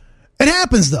 Well, it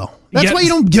happens, though. That's why you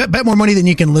don't bet more money than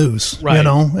you can lose, right?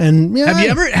 And yeah.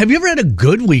 Have you ever had a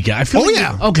good weekend? I feel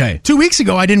okay. 2 weeks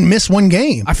ago, I didn't miss one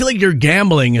game. I feel like your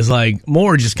gambling is like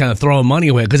more just kind of throwing money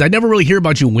away because I never really hear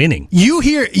about you winning.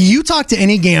 You talk to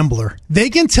any gambler, they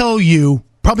can tell you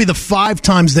probably the 5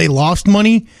 times they lost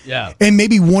money, and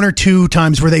maybe 1 or 2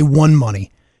 times where they won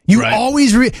money. You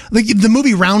always like the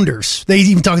movie Rounders. They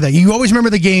even talk about that. You always remember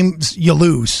the games you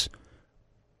lose.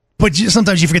 But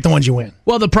sometimes you forget the ones you win.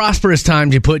 Well, the prosperous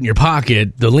times you put in your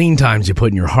pocket, the lean times you put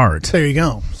in your heart. There you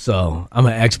go. So I'm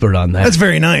an expert on that. That's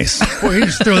very nice. Boy, you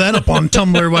just throw that up on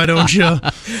Tumblr, why don't you?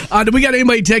 Do we got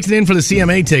anybody texting in for the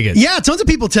CMA tickets? Yeah, tons of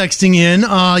people texting in.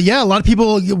 A lot of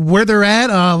people where they're at.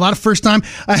 A lot of first time.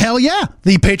 Hell yeah,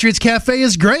 the Patriots Cafe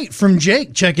is great from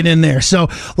Jake checking in there. So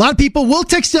a lot of people. We'll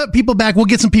text people back. We'll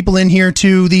get some people in here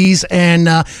to these, and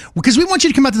because we want you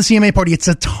to come out to the CMA party. It's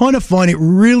a ton of fun. It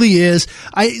really is.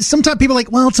 Sometimes people are like,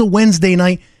 well, it's a Wednesday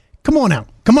night. Come on out.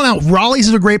 Raleigh's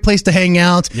is a great place to hang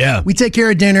out. Yeah. We take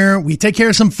care of dinner. We take care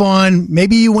of some fun.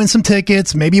 Maybe you win some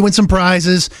tickets. Maybe you win some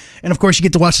prizes. And, of course, you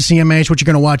get to watch the CMAs, which you're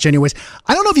going to watch anyways.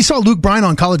 I don't know if you saw Luke Bryan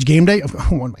on College Game Day.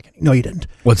 No, you didn't.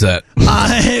 What's that?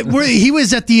 He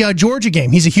was at the Georgia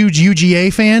game. He's a huge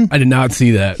UGA fan. I did not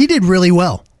see that. He did really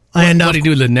well. And what do you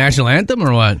do, the national anthem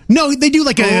or what? No, they do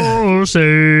like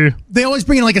they always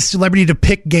bring in like a celebrity to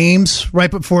pick games right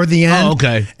before the end. Oh,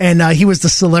 okay. And he was the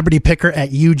celebrity picker at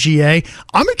UGA.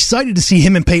 I'm excited to see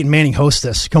him and Peyton Manning host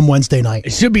this come Wednesday night.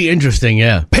 It should be interesting,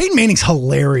 yeah. Peyton Manning's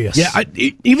hilarious. Yeah,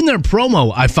 even their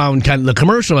promo, I found kind of the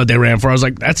commercial that they ran for. I was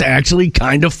like, that's actually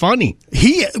kind of funny.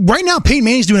 Right now, Peyton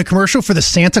Manning's doing a commercial for the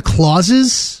Santa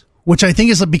Clauses, which I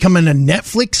think is becoming a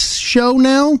Netflix show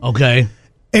now. Okay.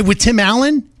 And with Tim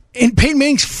Allen. And Peyton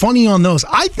Manning's funny on those.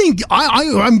 I think,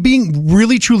 I'm being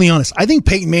really, truly honest. I think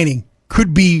Peyton Manning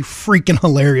could be freaking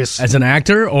hilarious. As an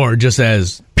actor or just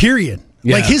as... Period.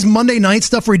 Yeah. Like his Monday night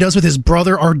stuff where he does with his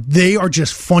brother they are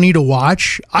just funny to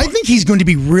watch. I think he's going to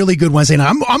be really good Wednesday night.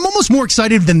 I'm almost more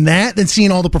excited than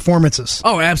seeing all the performances.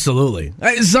 Oh, absolutely.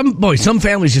 Some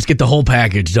families just get the whole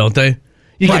package, don't they?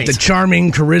 You Right. get the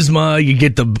charming charisma, you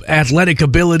get the athletic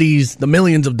abilities, the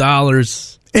millions of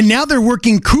dollars. And now they're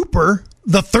working Cooper,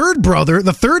 the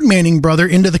third Manning brother,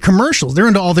 into the commercials. They're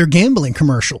into all their gambling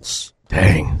commercials.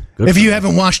 Dang. Good If for you them.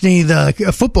 haven't watched any of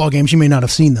the football games, you may not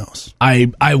have seen those.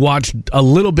 I watched a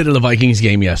little bit of the Vikings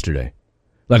game yesterday.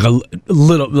 Like a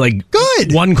little, like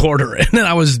Good. one quarter, and then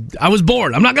I was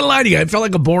bored. I'm not gonna lie to you, it felt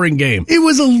like a boring game. It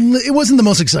wasn't the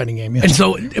most exciting game. Yeah. And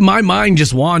so my mind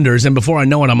just wanders, and before I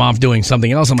know it, I'm off doing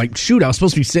something else. I'm like, shoot, I was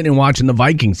supposed to be sitting and watching the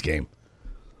Vikings game.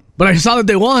 But I saw that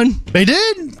they won. They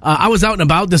did? I was out and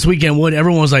about this weekend, Wood.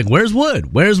 Everyone was like, where's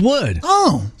Wood? Where's Wood?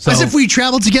 Oh. So- as if we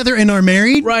traveled together and are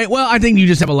married? Right. Well, I think you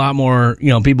just have a lot more,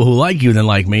 people who like you than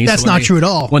like me. That's So when not they- true at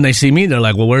all. When they see me, they're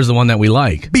like, well, where's the one that we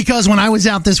like? Because when I was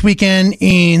out this weekend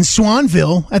in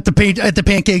Swanville at the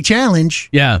Pancake Challenge,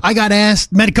 Yeah. I got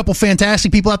asked, met a couple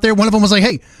fantastic people out there. One of them was like,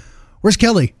 hey, where's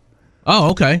Kelly?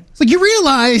 Oh, okay. It's like, you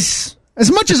realize,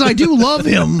 as much as I do love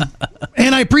him,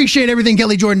 and I appreciate everything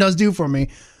Kelly Jordan does do for me,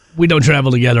 We don't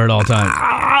travel together at all times.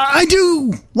 I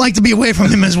do like to be away from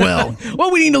him as well. Well,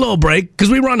 we need a little break because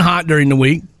we run hot during the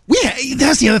week. Yeah,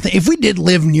 that's the other thing. If we did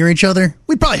live near each other,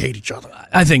 we'd probably hate each other.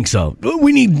 I think so.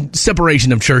 We need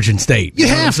separation of church and state. You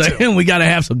know what have I'm saying? We got to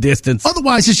have some distance.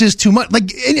 Otherwise, it's just too much.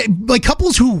 Like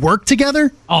couples who work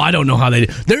together. Oh, I don't know how they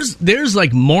do. There's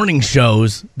like morning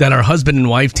shows that are husband and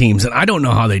wife teams, and I don't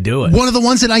know how they do it. One of the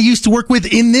ones that I used to work with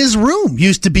in this room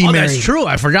used to be married. That's true.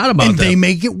 I forgot about and that. they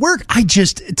make it work.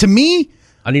 To me,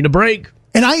 I need a break.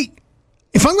 and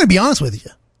if I'm going to be honest with you,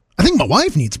 I think my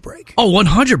wife needs a break. Oh,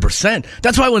 100%.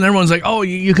 That's why when everyone's like, oh,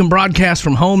 you can broadcast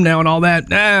from home now and all that,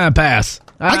 pass.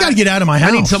 I got to get out of my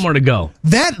house. I need somewhere to go.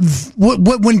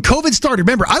 When COVID started,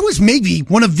 remember, I was maybe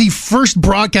one of the first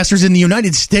broadcasters in the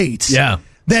United States. Yeah.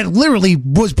 That literally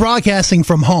was broadcasting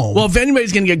from home. Well, if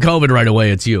anybody's going to get COVID right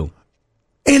away, it's you.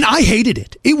 And I hated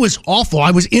it. It was awful.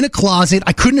 I was in a closet.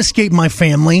 I couldn't escape my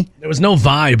family. There was no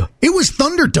vibe. It was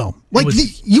Thunderdome.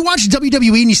 You watch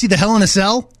WWE and you see the Hell in a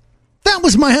Cell? That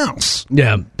was my house.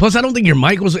 Yeah. Plus, I don't think your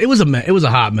mic was. It was a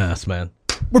hot mess, man.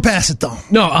 We're past it, though.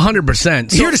 No,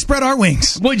 100%. Here to spread our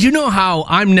wings. Well, you know how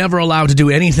I'm never allowed to do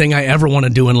anything I ever want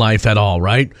to do in life at all,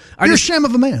 right? You're a sham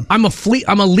of a man. I'm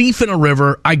a leaf in a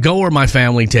river. I go where my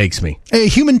family takes me. A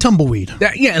human tumbleweed.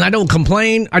 And I don't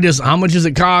complain. How much does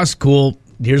it cost? Cool.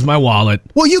 Here's my wallet.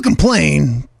 Well, you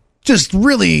complain just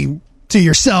really to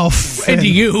yourself. And to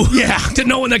you. Yeah. To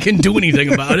no one that can do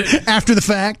anything about it. After the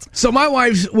fact. So my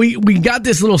wife's, we got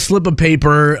this little slip of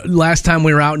paper last time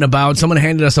we were out and about. Someone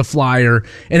handed us a flyer,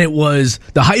 and it was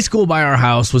the high school by our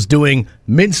house was doing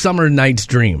Midsummer Night's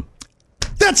Dream.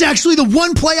 That's actually the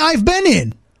one play I've been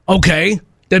in. Okay.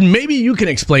 Then maybe you can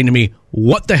explain to me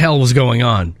what the hell was going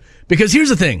on. Because here's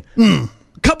the thing. A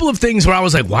couple of things where I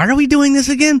was like, why are we doing this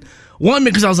again? One,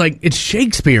 because I was like, it's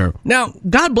Shakespeare. Now,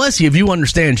 God bless you if you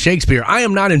understand Shakespeare. I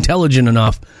am not intelligent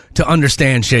enough to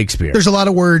understand Shakespeare. There's a lot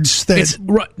of words that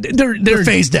they're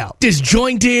phased out.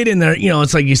 Disjointed, and they're,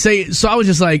 it's like you say. So I was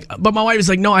just like, but my wife is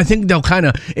like, no, I think they'll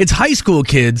it's high school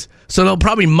kids, so they'll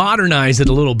probably modernize it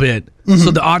a little bit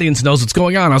so the audience knows what's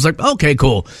going on. I was like, okay,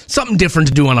 cool. Something different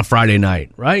to do on a Friday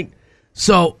night, right?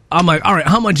 So I'm like, all right,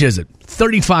 how much is it?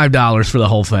 $35 for the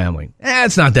whole family.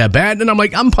 It's not that bad. And I'm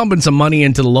like, I'm pumping some money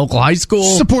into the local high school.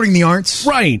 Supporting the arts.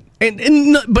 Right.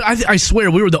 But I swear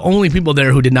we were the only people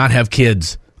there who did not have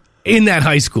kids in that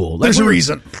high school. There's a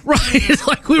reason. Right. It's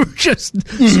like we were just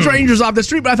strangers off the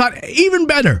street. But I thought, even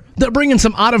better, they're bringing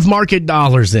some out-of-market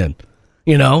dollars in.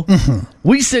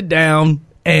 We sit down,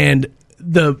 and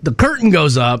the curtain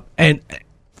goes up, and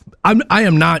I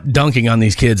am not dunking on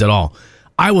these kids at all.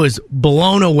 I was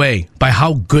blown away by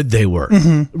how good they were.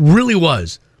 Really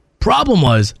was. Problem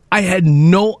was, I had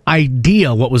no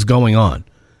idea what was going on.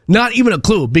 Not even a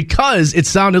clue, because it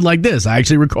sounded like this. I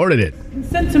actually recorded it.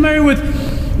 Sent to marry with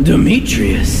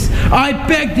Demetrius. I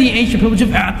beg the ancient privilege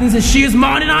of Athens, as she is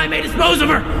mine, and I may dispose of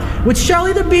her, which shall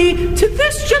either be to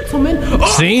this gentleman or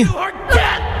See? to our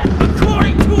death,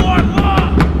 according to our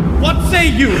law. What say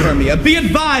you, Hermia? Be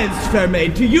advised, fair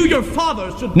maid, to you your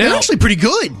father should... They're actually pretty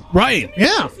good. Right.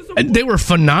 Yeah. And they were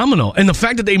phenomenal. And the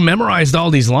fact that they memorized all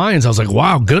these lines, I was like,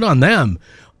 wow, good on them.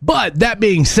 But that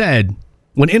being said,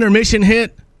 when intermission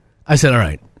hit, I said, all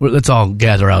right, let's all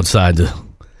gather outside.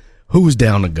 Who's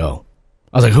down to go?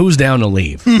 I was like, who's down to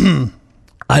leave?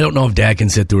 I don't know if Dad can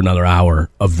sit through another hour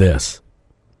of this.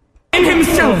 In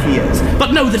himself he is.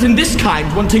 But know that in this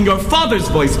kind, wanting your father's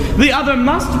voice, the other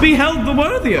must be held the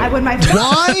worthier.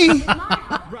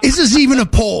 Why is this even a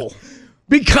poll?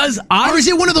 Because or is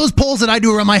it one of those polls that I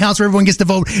do around my house where everyone gets to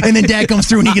vote and then Dad comes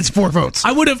through and he gets 4 votes?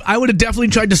 I would have definitely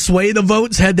tried to sway the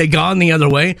votes had they gone the other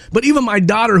way. But even my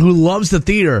daughter, who loves the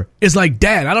theater, is like,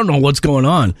 Dad, I don't know what's going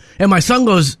on. And my son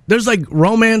goes, there's like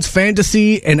romance,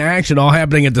 fantasy, and action all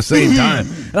happening at the same time.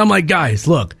 And I'm like, guys,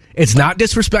 look. It's not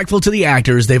disrespectful to the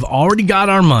actors. They've already got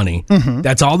our money.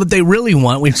 That's all that they really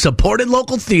want. We've supported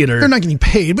local theater. They're not getting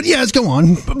paid, but let's go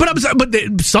on.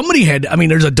 But somebody had. I mean,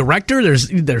 there's a director.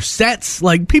 There's sets.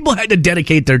 Like people had to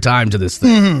dedicate their time to this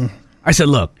thing. I said,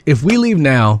 look, if we leave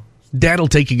now, Dad'll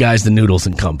take you guys to Noodles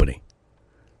and Company.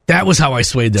 That was how I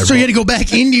swayed their vote. So you had to go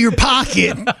back into your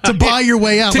pocket to buy your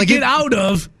way out. To get out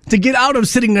of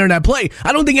sitting there in that play.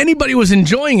 I don't think anybody was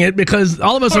enjoying it because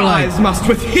all of us are like, eyes must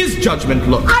with his judgment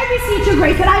look. I beseech your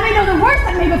grace that I may know the worst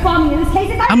that may befall me in this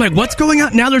case. I'm like, what's going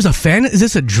on? Now there's a fan? Is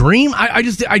this a dream? I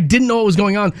didn't know what was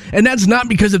going on. And that's not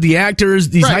because of the actors.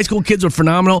 These high school kids are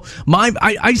phenomenal.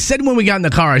 I said when we got in the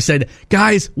car, I said,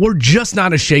 guys, we're just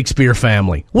not a Shakespeare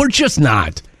family. We're just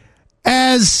not.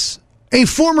 As a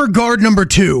former guard number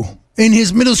 2 in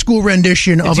his middle school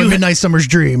rendition of A Midnight Summer's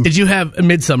Dream. Did you have A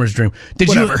Midsummer's Dream?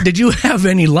 Did you have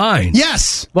any lines?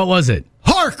 Yes. What was it?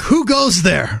 Hark, who goes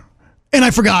there? And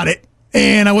I forgot it.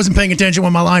 And I wasn't paying attention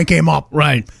when my line came up.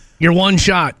 Right. Your one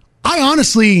shot. I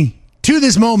honestly, to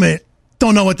this moment,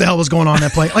 don't know what the hell was going on in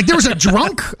that play. Like, there was a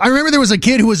drunk. I remember there was a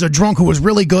kid who was a drunk who was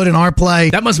really good in our play.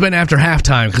 That must have been after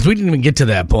halftime because we didn't even get to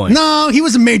that point. No, he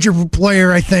was a major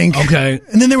player, I think. Okay.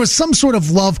 And then there was some sort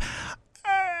of love.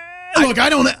 Look,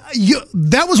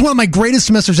 that was one of my greatest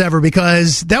semesters ever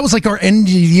because that was like our end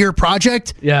of the year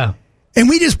project. Yeah. And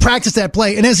we just practiced that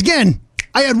play. And again,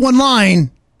 I had one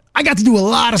line. I got to do a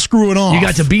lot of screwing off. You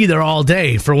got to be there all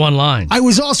day for one line. I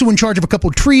was also in charge of a couple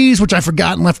of trees, which I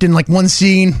forgot and left in like one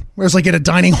scene where it's like at a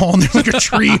dining hall and there's like a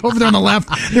tree over there on the left.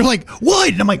 They're like, what?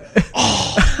 And I'm like,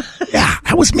 oh, yeah,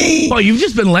 that was me. Well, you've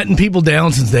just been letting people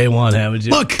down since day one, haven't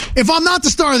you? Look, if I'm not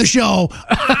the star of the show,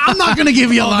 I'm not going to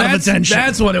give you a lot of attention.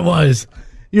 That's what it was.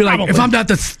 You're like, if I'm not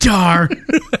the star.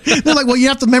 They're like, well, you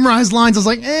have to memorize lines. I was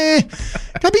like, can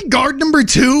I be guard number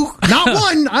 2? Not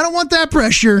 1. I don't want that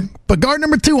pressure. But guard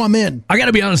number 2, I'm in. I got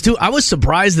to be honest, too. I was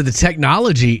surprised at the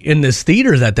technology in this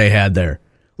theater that they had there.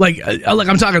 Like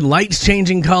I'm talking lights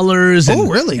changing colors.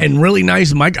 And, really? And really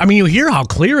nice mic. I mean, you hear how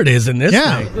clear it is in this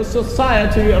thing. The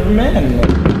society of men.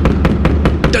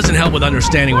 Doesn't help with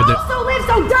understanding what So live,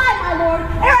 so die, my lord.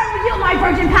 Ere I will yield my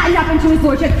virgin patent up into his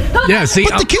lordship. Yeah, see,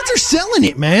 but the kids are selling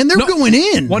it, man. They're going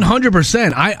in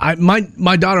 100%.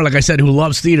 My daughter, like I said, who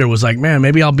loves theater, was like, man,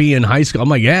 maybe I'll be in high school. I'm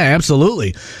like, yeah,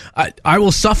 absolutely. I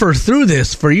will suffer through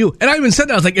this for you. And I even said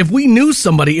that. I was like, if we knew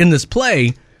somebody in this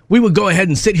play, we would go ahead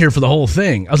and sit here for the whole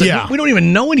thing. I was like, we don't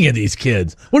even know any of these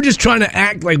kids. We're just trying to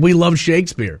act like we love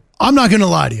Shakespeare. I'm not going to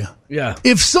lie to you. Yeah.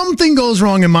 If something goes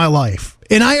wrong in my life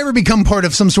and I ever become part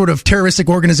of some sort of terroristic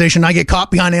organization, I get caught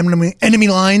behind enemy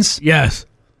lines. Yes.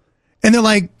 And they're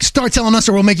like, start telling us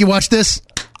or we'll make you watch this.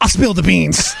 I'll spill the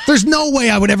beans. There's no way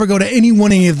I would ever go to any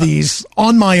one of these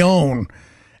on my own.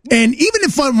 And even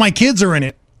if my kids are in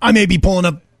it, I may be pulling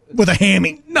up with a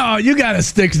hammy. No, you got to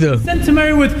stick to. Sent to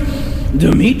marry with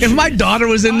Demetrius. If my daughter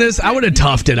was in this, I would have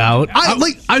toughed it out.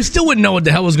 I still wouldn't know what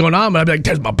the hell was going on, but I'd be like,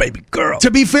 there's my baby girl.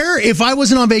 To be fair, if I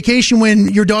wasn't on vacation when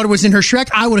your daughter was in her Shrek,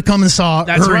 I would have come and saw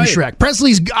her in Shrek.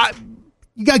 Presley's got...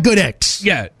 You got good ex.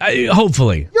 Yeah,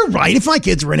 hopefully. You're right. If my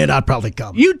kids were in it, I'd probably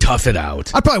come. You tough it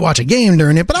out. I'd probably watch a game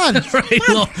during it, but I'd... right,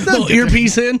 little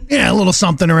earpiece in? Yeah, a little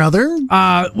something or other.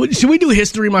 Should we do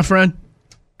history, my friend?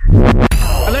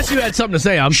 Unless you had something to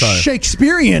say, I'm sorry.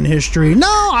 Shakespearean history. No,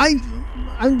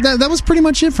 that was pretty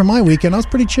much it for my weekend. I was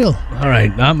pretty chill. All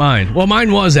right, not mine. Well,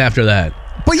 mine was after that.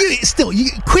 But you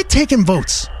quit taking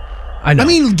votes. I know. I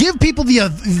mean, give people the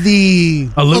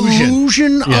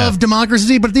illusion of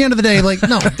democracy, but at the end of the day, like,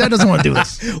 no, that doesn't want to do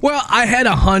this. Well, I had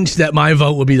a hunch that my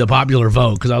vote would be the popular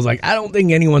vote because I was like, I don't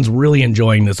think anyone's really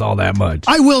enjoying this all that much.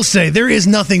 I will say, there is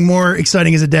nothing more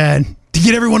exciting as a dad to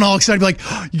get everyone all excited, be like,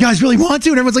 oh, you guys really want to?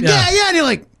 And everyone's like, yeah, and you're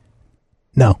like,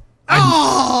 no.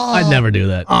 I'd never do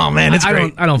that. Oh, man, it's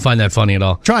great. I don't find that funny at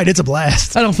all. Try it. It's a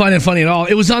blast. I don't find it funny at all.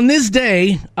 It was on this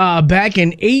day back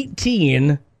in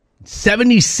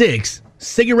 1876,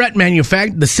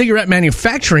 the cigarette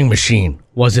manufacturing machine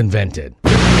was invented.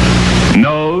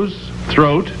 Nose,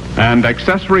 throat, and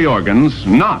accessory organs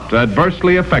not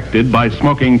adversely affected by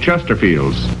smoking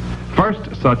Chesterfields.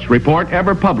 First such report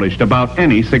ever published about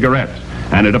any cigarette,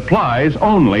 and it applies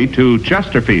only to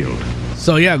Chesterfield.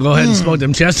 So yeah, go ahead and smoke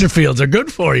them Chesterfields. They're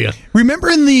good for you. Remember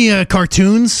in the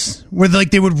cartoons where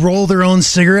they would roll their own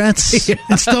cigarettes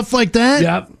and stuff like that?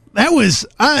 Yep. That was,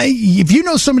 if you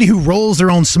know somebody who rolls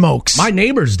their own smokes. My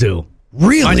neighbors do.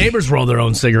 Really? My neighbors roll their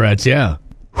own cigarettes, yeah.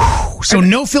 So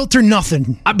no filter,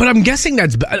 nothing. But I'm guessing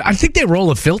I think they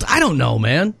roll a filter. I don't know,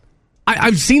 man.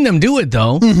 I've seen them do it,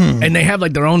 though. Mm-hmm. And they have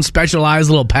like their own specialized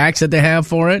little packs that they have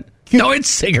for it. No, it's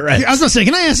cigarettes. I was going to say,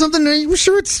 can I ask something? Are you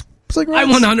sure it's cigarettes?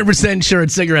 I'm 100% sure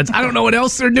it's cigarettes. I don't know what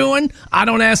else they're doing. I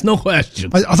don't ask no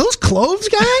questions. Are those cloves,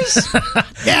 guys?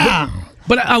 Yeah.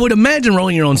 But I would imagine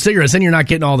rolling your own cigarettes, then you're not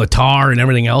getting all the tar and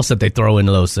everything else that they throw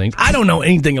into those things. I don't know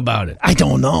anything about it. I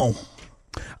don't know.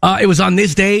 It was on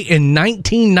this day in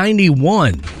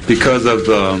 1991. Because of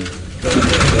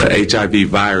the HIV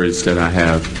virus that I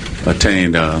have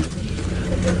attained,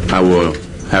 I will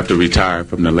have to retire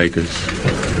from the Lakers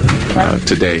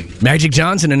today. Magic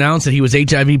Johnson announced that he was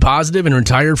HIV positive and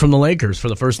retired from the Lakers for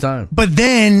the first time. But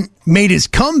then made his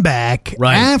comeback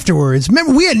afterwards.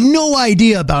 Remember, we had no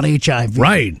idea about HIV.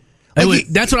 Right.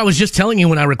 That's what I was just telling you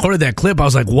when I recorded that clip. I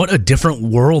was like, what a different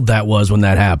world that was when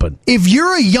that happened. If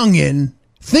you're a youngin',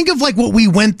 think of like what we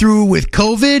went through with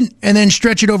COVID and then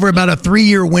stretch it over about a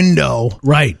 3-year window.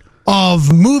 Right.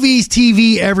 Of movies,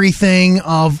 TV, everything,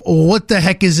 of what the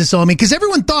heck is this all mean? Because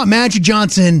everyone thought Magic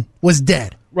Johnson was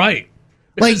dead. Right.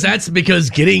 Because that's because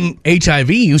getting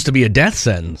HIV used to be a death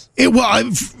sentence. I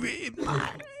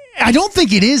don't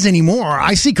think it is anymore.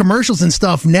 I see commercials and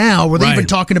stuff now where they're even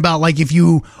talking about like if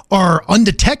you are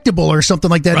undetectable or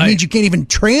something like that, it means you can't even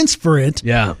transfer it.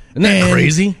 Yeah. Isn't that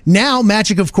crazy? Now,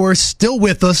 Magic, of course, still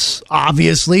with us,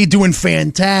 obviously, doing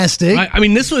fantastic. I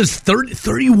mean, this was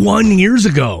 31 years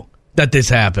ago that this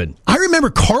happened. I remember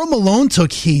Karl Malone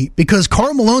took heat because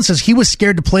Karl Malone says he was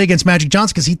scared to play against Magic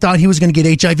Johnson because he thought he was going to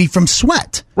get HIV from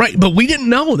sweat. Right, but we didn't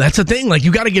know. That's the thing. Like,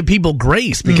 you got to give people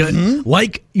grace because,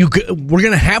 we're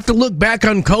going to have to look back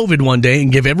on COVID one day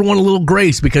and give everyone a little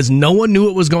grace because no one knew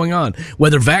what was going on.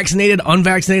 Whether vaccinated,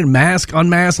 unvaccinated, mask,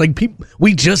 unmasked,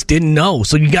 we just didn't know.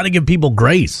 So you got to give people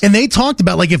grace. And they talked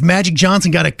about like if Magic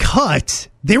Johnson got a cut,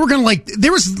 they were going to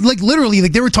there was literally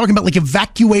they were talking about like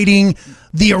evacuating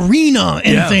the arena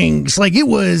and things. Like it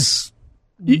was.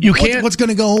 You can't. What's going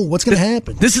to go? What's going to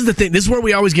happen? This is the thing. This is where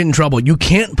we always get in trouble. You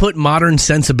can't put modern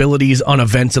sensibilities on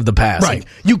events of the past. Right. Like,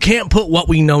 you can't put what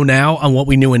we know now on what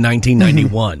we knew in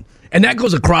 1991. Mm-hmm. And that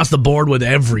goes across the board with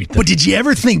everything. But did you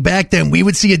ever think back then we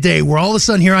would see a day where all of a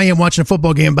sudden here I am watching a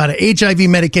football game about an HIV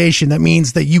medication that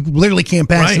means that you literally can't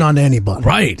pass it on to anybody?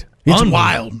 Right. It's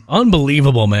wild.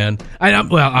 Unbelievable, man. I'm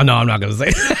not going to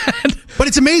say that. But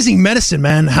it's amazing medicine,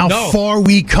 man, how far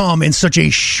we come in such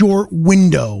a short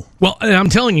window. Well, and I'm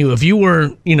telling you, if you were,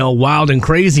 wild and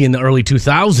crazy in the early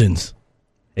 2000s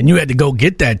and you had to go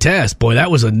get that test, boy,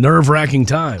 that was a nerve-wracking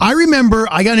time. I remember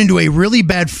I got into a really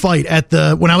bad fight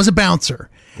when I was a bouncer.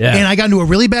 Yeah. And I got into a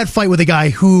really bad fight with a guy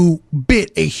who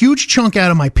bit a huge chunk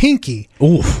out of my pinky.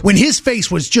 Oof. When his face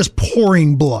was just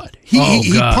pouring blood.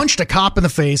 He punched a cop in the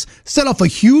face, set off a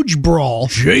huge brawl.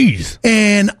 Jeez.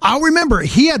 And I remember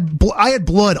I had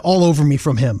blood all over me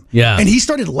from him. Yeah. And he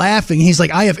started laughing. He's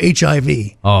like, I have HIV.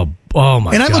 Oh my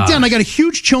God. And I looked down and I got a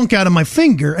huge chunk out of my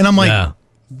finger. And I'm like,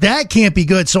 that can't be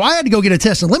good. So I had to go get a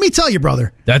test. And let me tell you,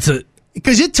 brother.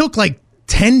 Because it took like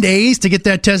 10 days to get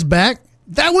that test back.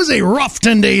 That was a rough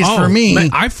 10 days for me. Man,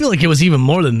 I feel like it was even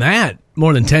more than that,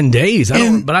 more than 10 days.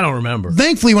 But I don't remember.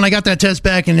 Thankfully, when I got that test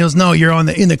back and it was, no, you're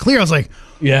in the clear, I was like,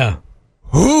 yeah.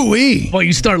 Hoo-wee. Well,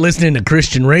 you start listening to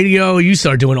Christian radio. You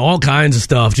start doing all kinds of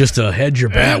stuff just to hedge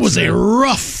your bets. That was a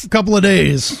rough couple of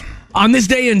days. On this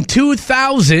day in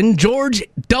 2000, George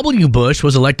W. Bush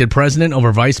was elected president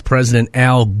over Vice President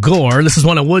Al Gore. This is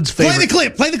one of Wood's favorite...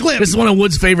 Play the clip. This is one of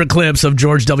Wood's favorite clips of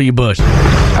George W. Bush.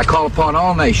 I call upon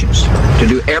all nations to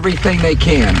do everything they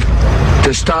can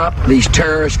to stop these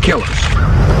terrorist killers.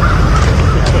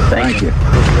 Thank you.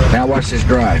 Now watch this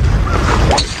drive.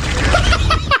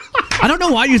 I don't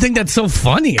know why you think that's so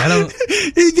funny.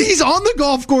 He's on the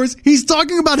golf course. He's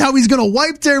talking about how he's going to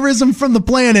wipe terrorism from the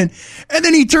planet. And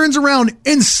then he turns around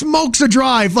and smokes a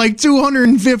drive like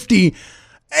 250.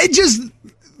 It just,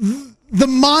 the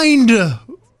mind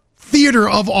theater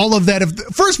of all of that.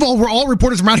 First of all, we're all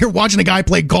reporters from around here watching a guy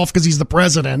play golf because he's the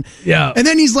president. Yeah. And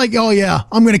then he's like, oh yeah,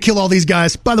 I'm going to kill all these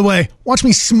guys. By the way, watch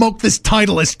me smoke this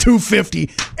Titleist 250.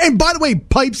 And by the way,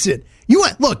 pipes it.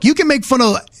 Look, you can make fun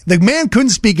of the man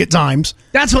couldn't speak at times.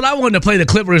 That's what I wanted to play the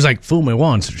clip where he's like, fool me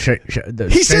once.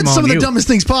 He said some of the dumbest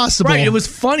things possible. Right, it was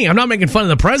funny. I'm not making fun of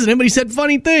the president, but he said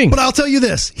funny things. But I'll tell you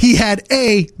this. He had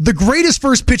the greatest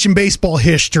first pitch in baseball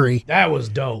history. That was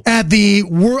dope. At the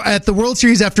World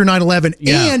Series after 9/11.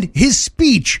 Yeah. And his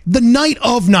speech the night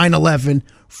of 9/11,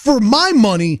 for my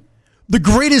money, the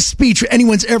greatest speech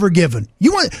anyone's ever given.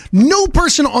 No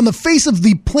person on the face of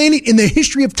the planet in the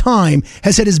history of time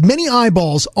has had as many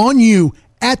eyeballs on you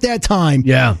at that time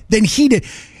than he did.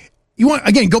 You want,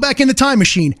 again, go back in the time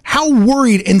machine. How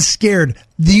worried and scared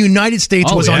the United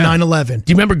States was on 9/11.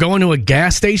 Do you remember going to a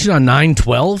gas station on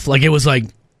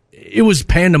 9/12? It was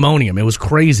pandemonium. It was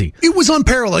crazy. It was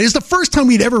unparalleled. It's the first time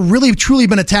we'd ever really, truly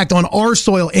been attacked on our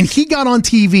soil, and he got on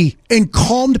TV and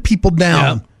calmed people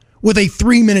down with a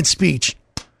 3-minute speech.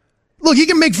 Look, you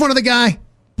can make fun of the guy,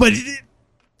 but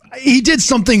he did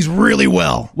some things really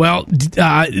well. Well,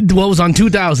 it was on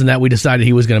 2000 that we decided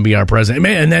he was going to be our president.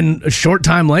 Man, and then a short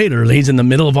time later, he's in the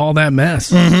middle of all that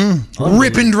mess. Mm-hmm.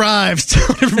 Ripping drives.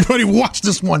 Telling everybody, watch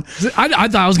this one. I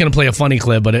thought I was going to play a funny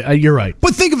clip, but you're right.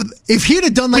 But think of it. If he'd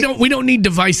have done like... We don't need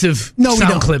divisive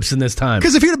sound clips in this time.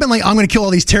 Because if he'd have been like, I'm going to kill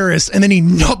all these terrorists, and then he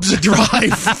nubs a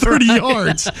drive 30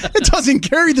 yards, it doesn't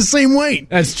carry the same weight.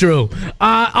 That's true.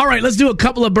 All right, let's do a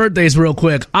couple of birthdays real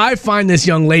quick. I find this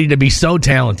young lady to be so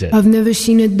talented. I've never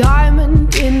seen a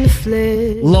diamond in the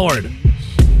flesh. Lord.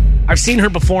 I've seen her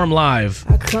perform live.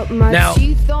 Now,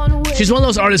 she's one of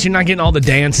those artists you're not getting all the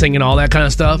dancing and all that kind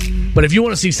of stuff. But if you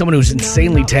want to see someone who's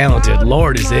insanely talented,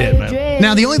 Lord is it, man.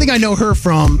 Now, the only thing I know her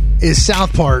from is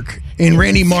South Park in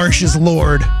Randy Marsh's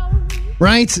Lord.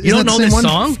 Right? You don't know this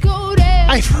song?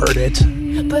 I've heard it.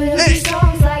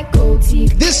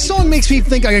 This song makes me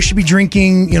think I should be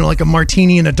drinking, like a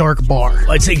martini in a dark bar.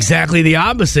 Well, it's exactly the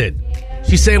opposite.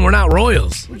 She's saying we're not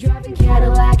royals. No.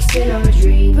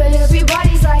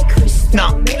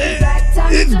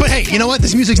 But hey, you know what?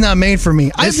 This music's not made for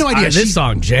me. I have no idea. This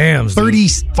song jams.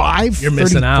 35? You're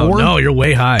missing 34? out. No, you're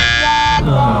way high.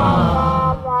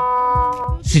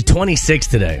 She's 26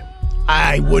 today.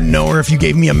 I wouldn't know her if you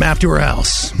gave me a map to her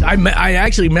house. I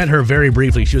actually met her very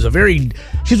briefly. She's one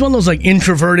of those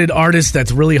introverted artists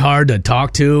that's really hard to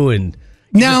talk to, and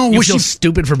you feel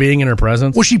stupid for being in her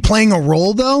presence. Was she playing a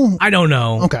role though? I don't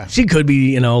know. Okay, she could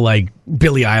be, like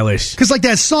Billie Eilish. Because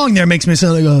that song there makes me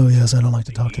sound like, oh yes, I don't like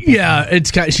to talk to people. Yeah,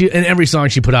 it's kind of, and every song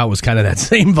she put out was kind of that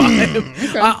same vibe.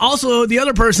 Okay. Also, the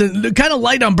other person, kind of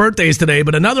light on birthdays today,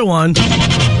 but another one.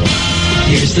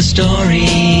 Here's the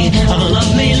story of a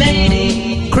lovely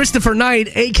lady. Christopher Knight,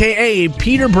 a.k.a.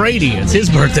 Peter Brady. It's his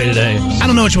birthday today. I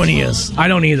don't know which one he is. I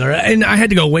don't either. And I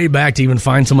had to go way back to even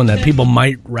find someone that people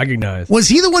might recognize. Was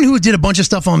he the one who did a bunch of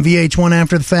stuff on VH1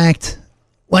 after the fact?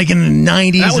 Like in the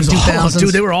 90s and 2000s?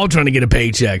 Dude, they were all trying to get a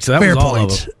paycheck, so that Fair was all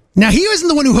point. of them. Now, he wasn't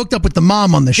the one who hooked up with the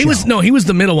mom on the show. He was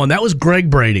the middle one. That was Greg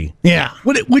Brady. Yeah.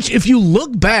 Which, if you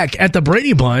look back at the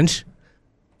Brady Bunch...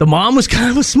 The mom was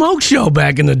kind of a smoke show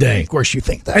back in the day. Of course you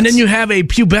think that. And then you have a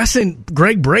pubescent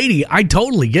Greg Brady. I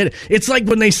totally get it. It's like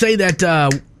when they say that,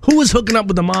 who was hooking up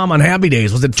with the mom on Happy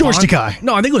Days? Was it George Takei?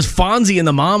 No, I think it was Fonzie and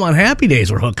the mom on Happy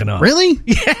Days were hooking up. Really?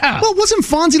 Yeah. Well, wasn't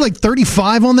Fonzie like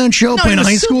 35 on that show playing a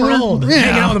high schooler? Old,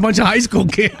 hanging out with a bunch of high school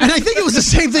kids. And I think it was the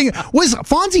same thing. Was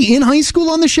Fonzie in high school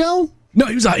on the show? No,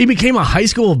 he became a high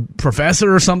school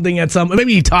professor or something at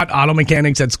maybe he taught auto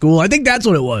mechanics at school. I think that's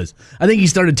what it was. I think he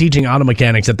started teaching auto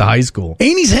mechanics at the high school.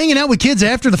 Ain't he's hanging out with kids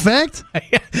after the fact?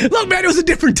 Look, man, it was a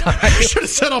different time. You should have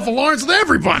set off alarms with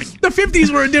everybody. The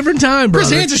 50s were a different time, bro.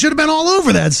 Chris Hansen should have been all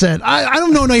over that set. I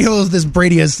don't know how old this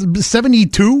Brady is.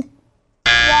 72?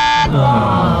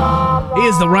 He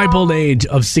is the ripe old age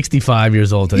of 65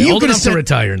 years old today. Old enough to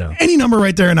retire now. Any number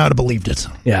right there and I'd have believed it.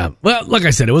 Yeah. Well, like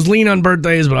I said, it was lean on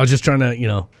birthdays, but I was just trying to,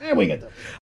 Yeah, we get that.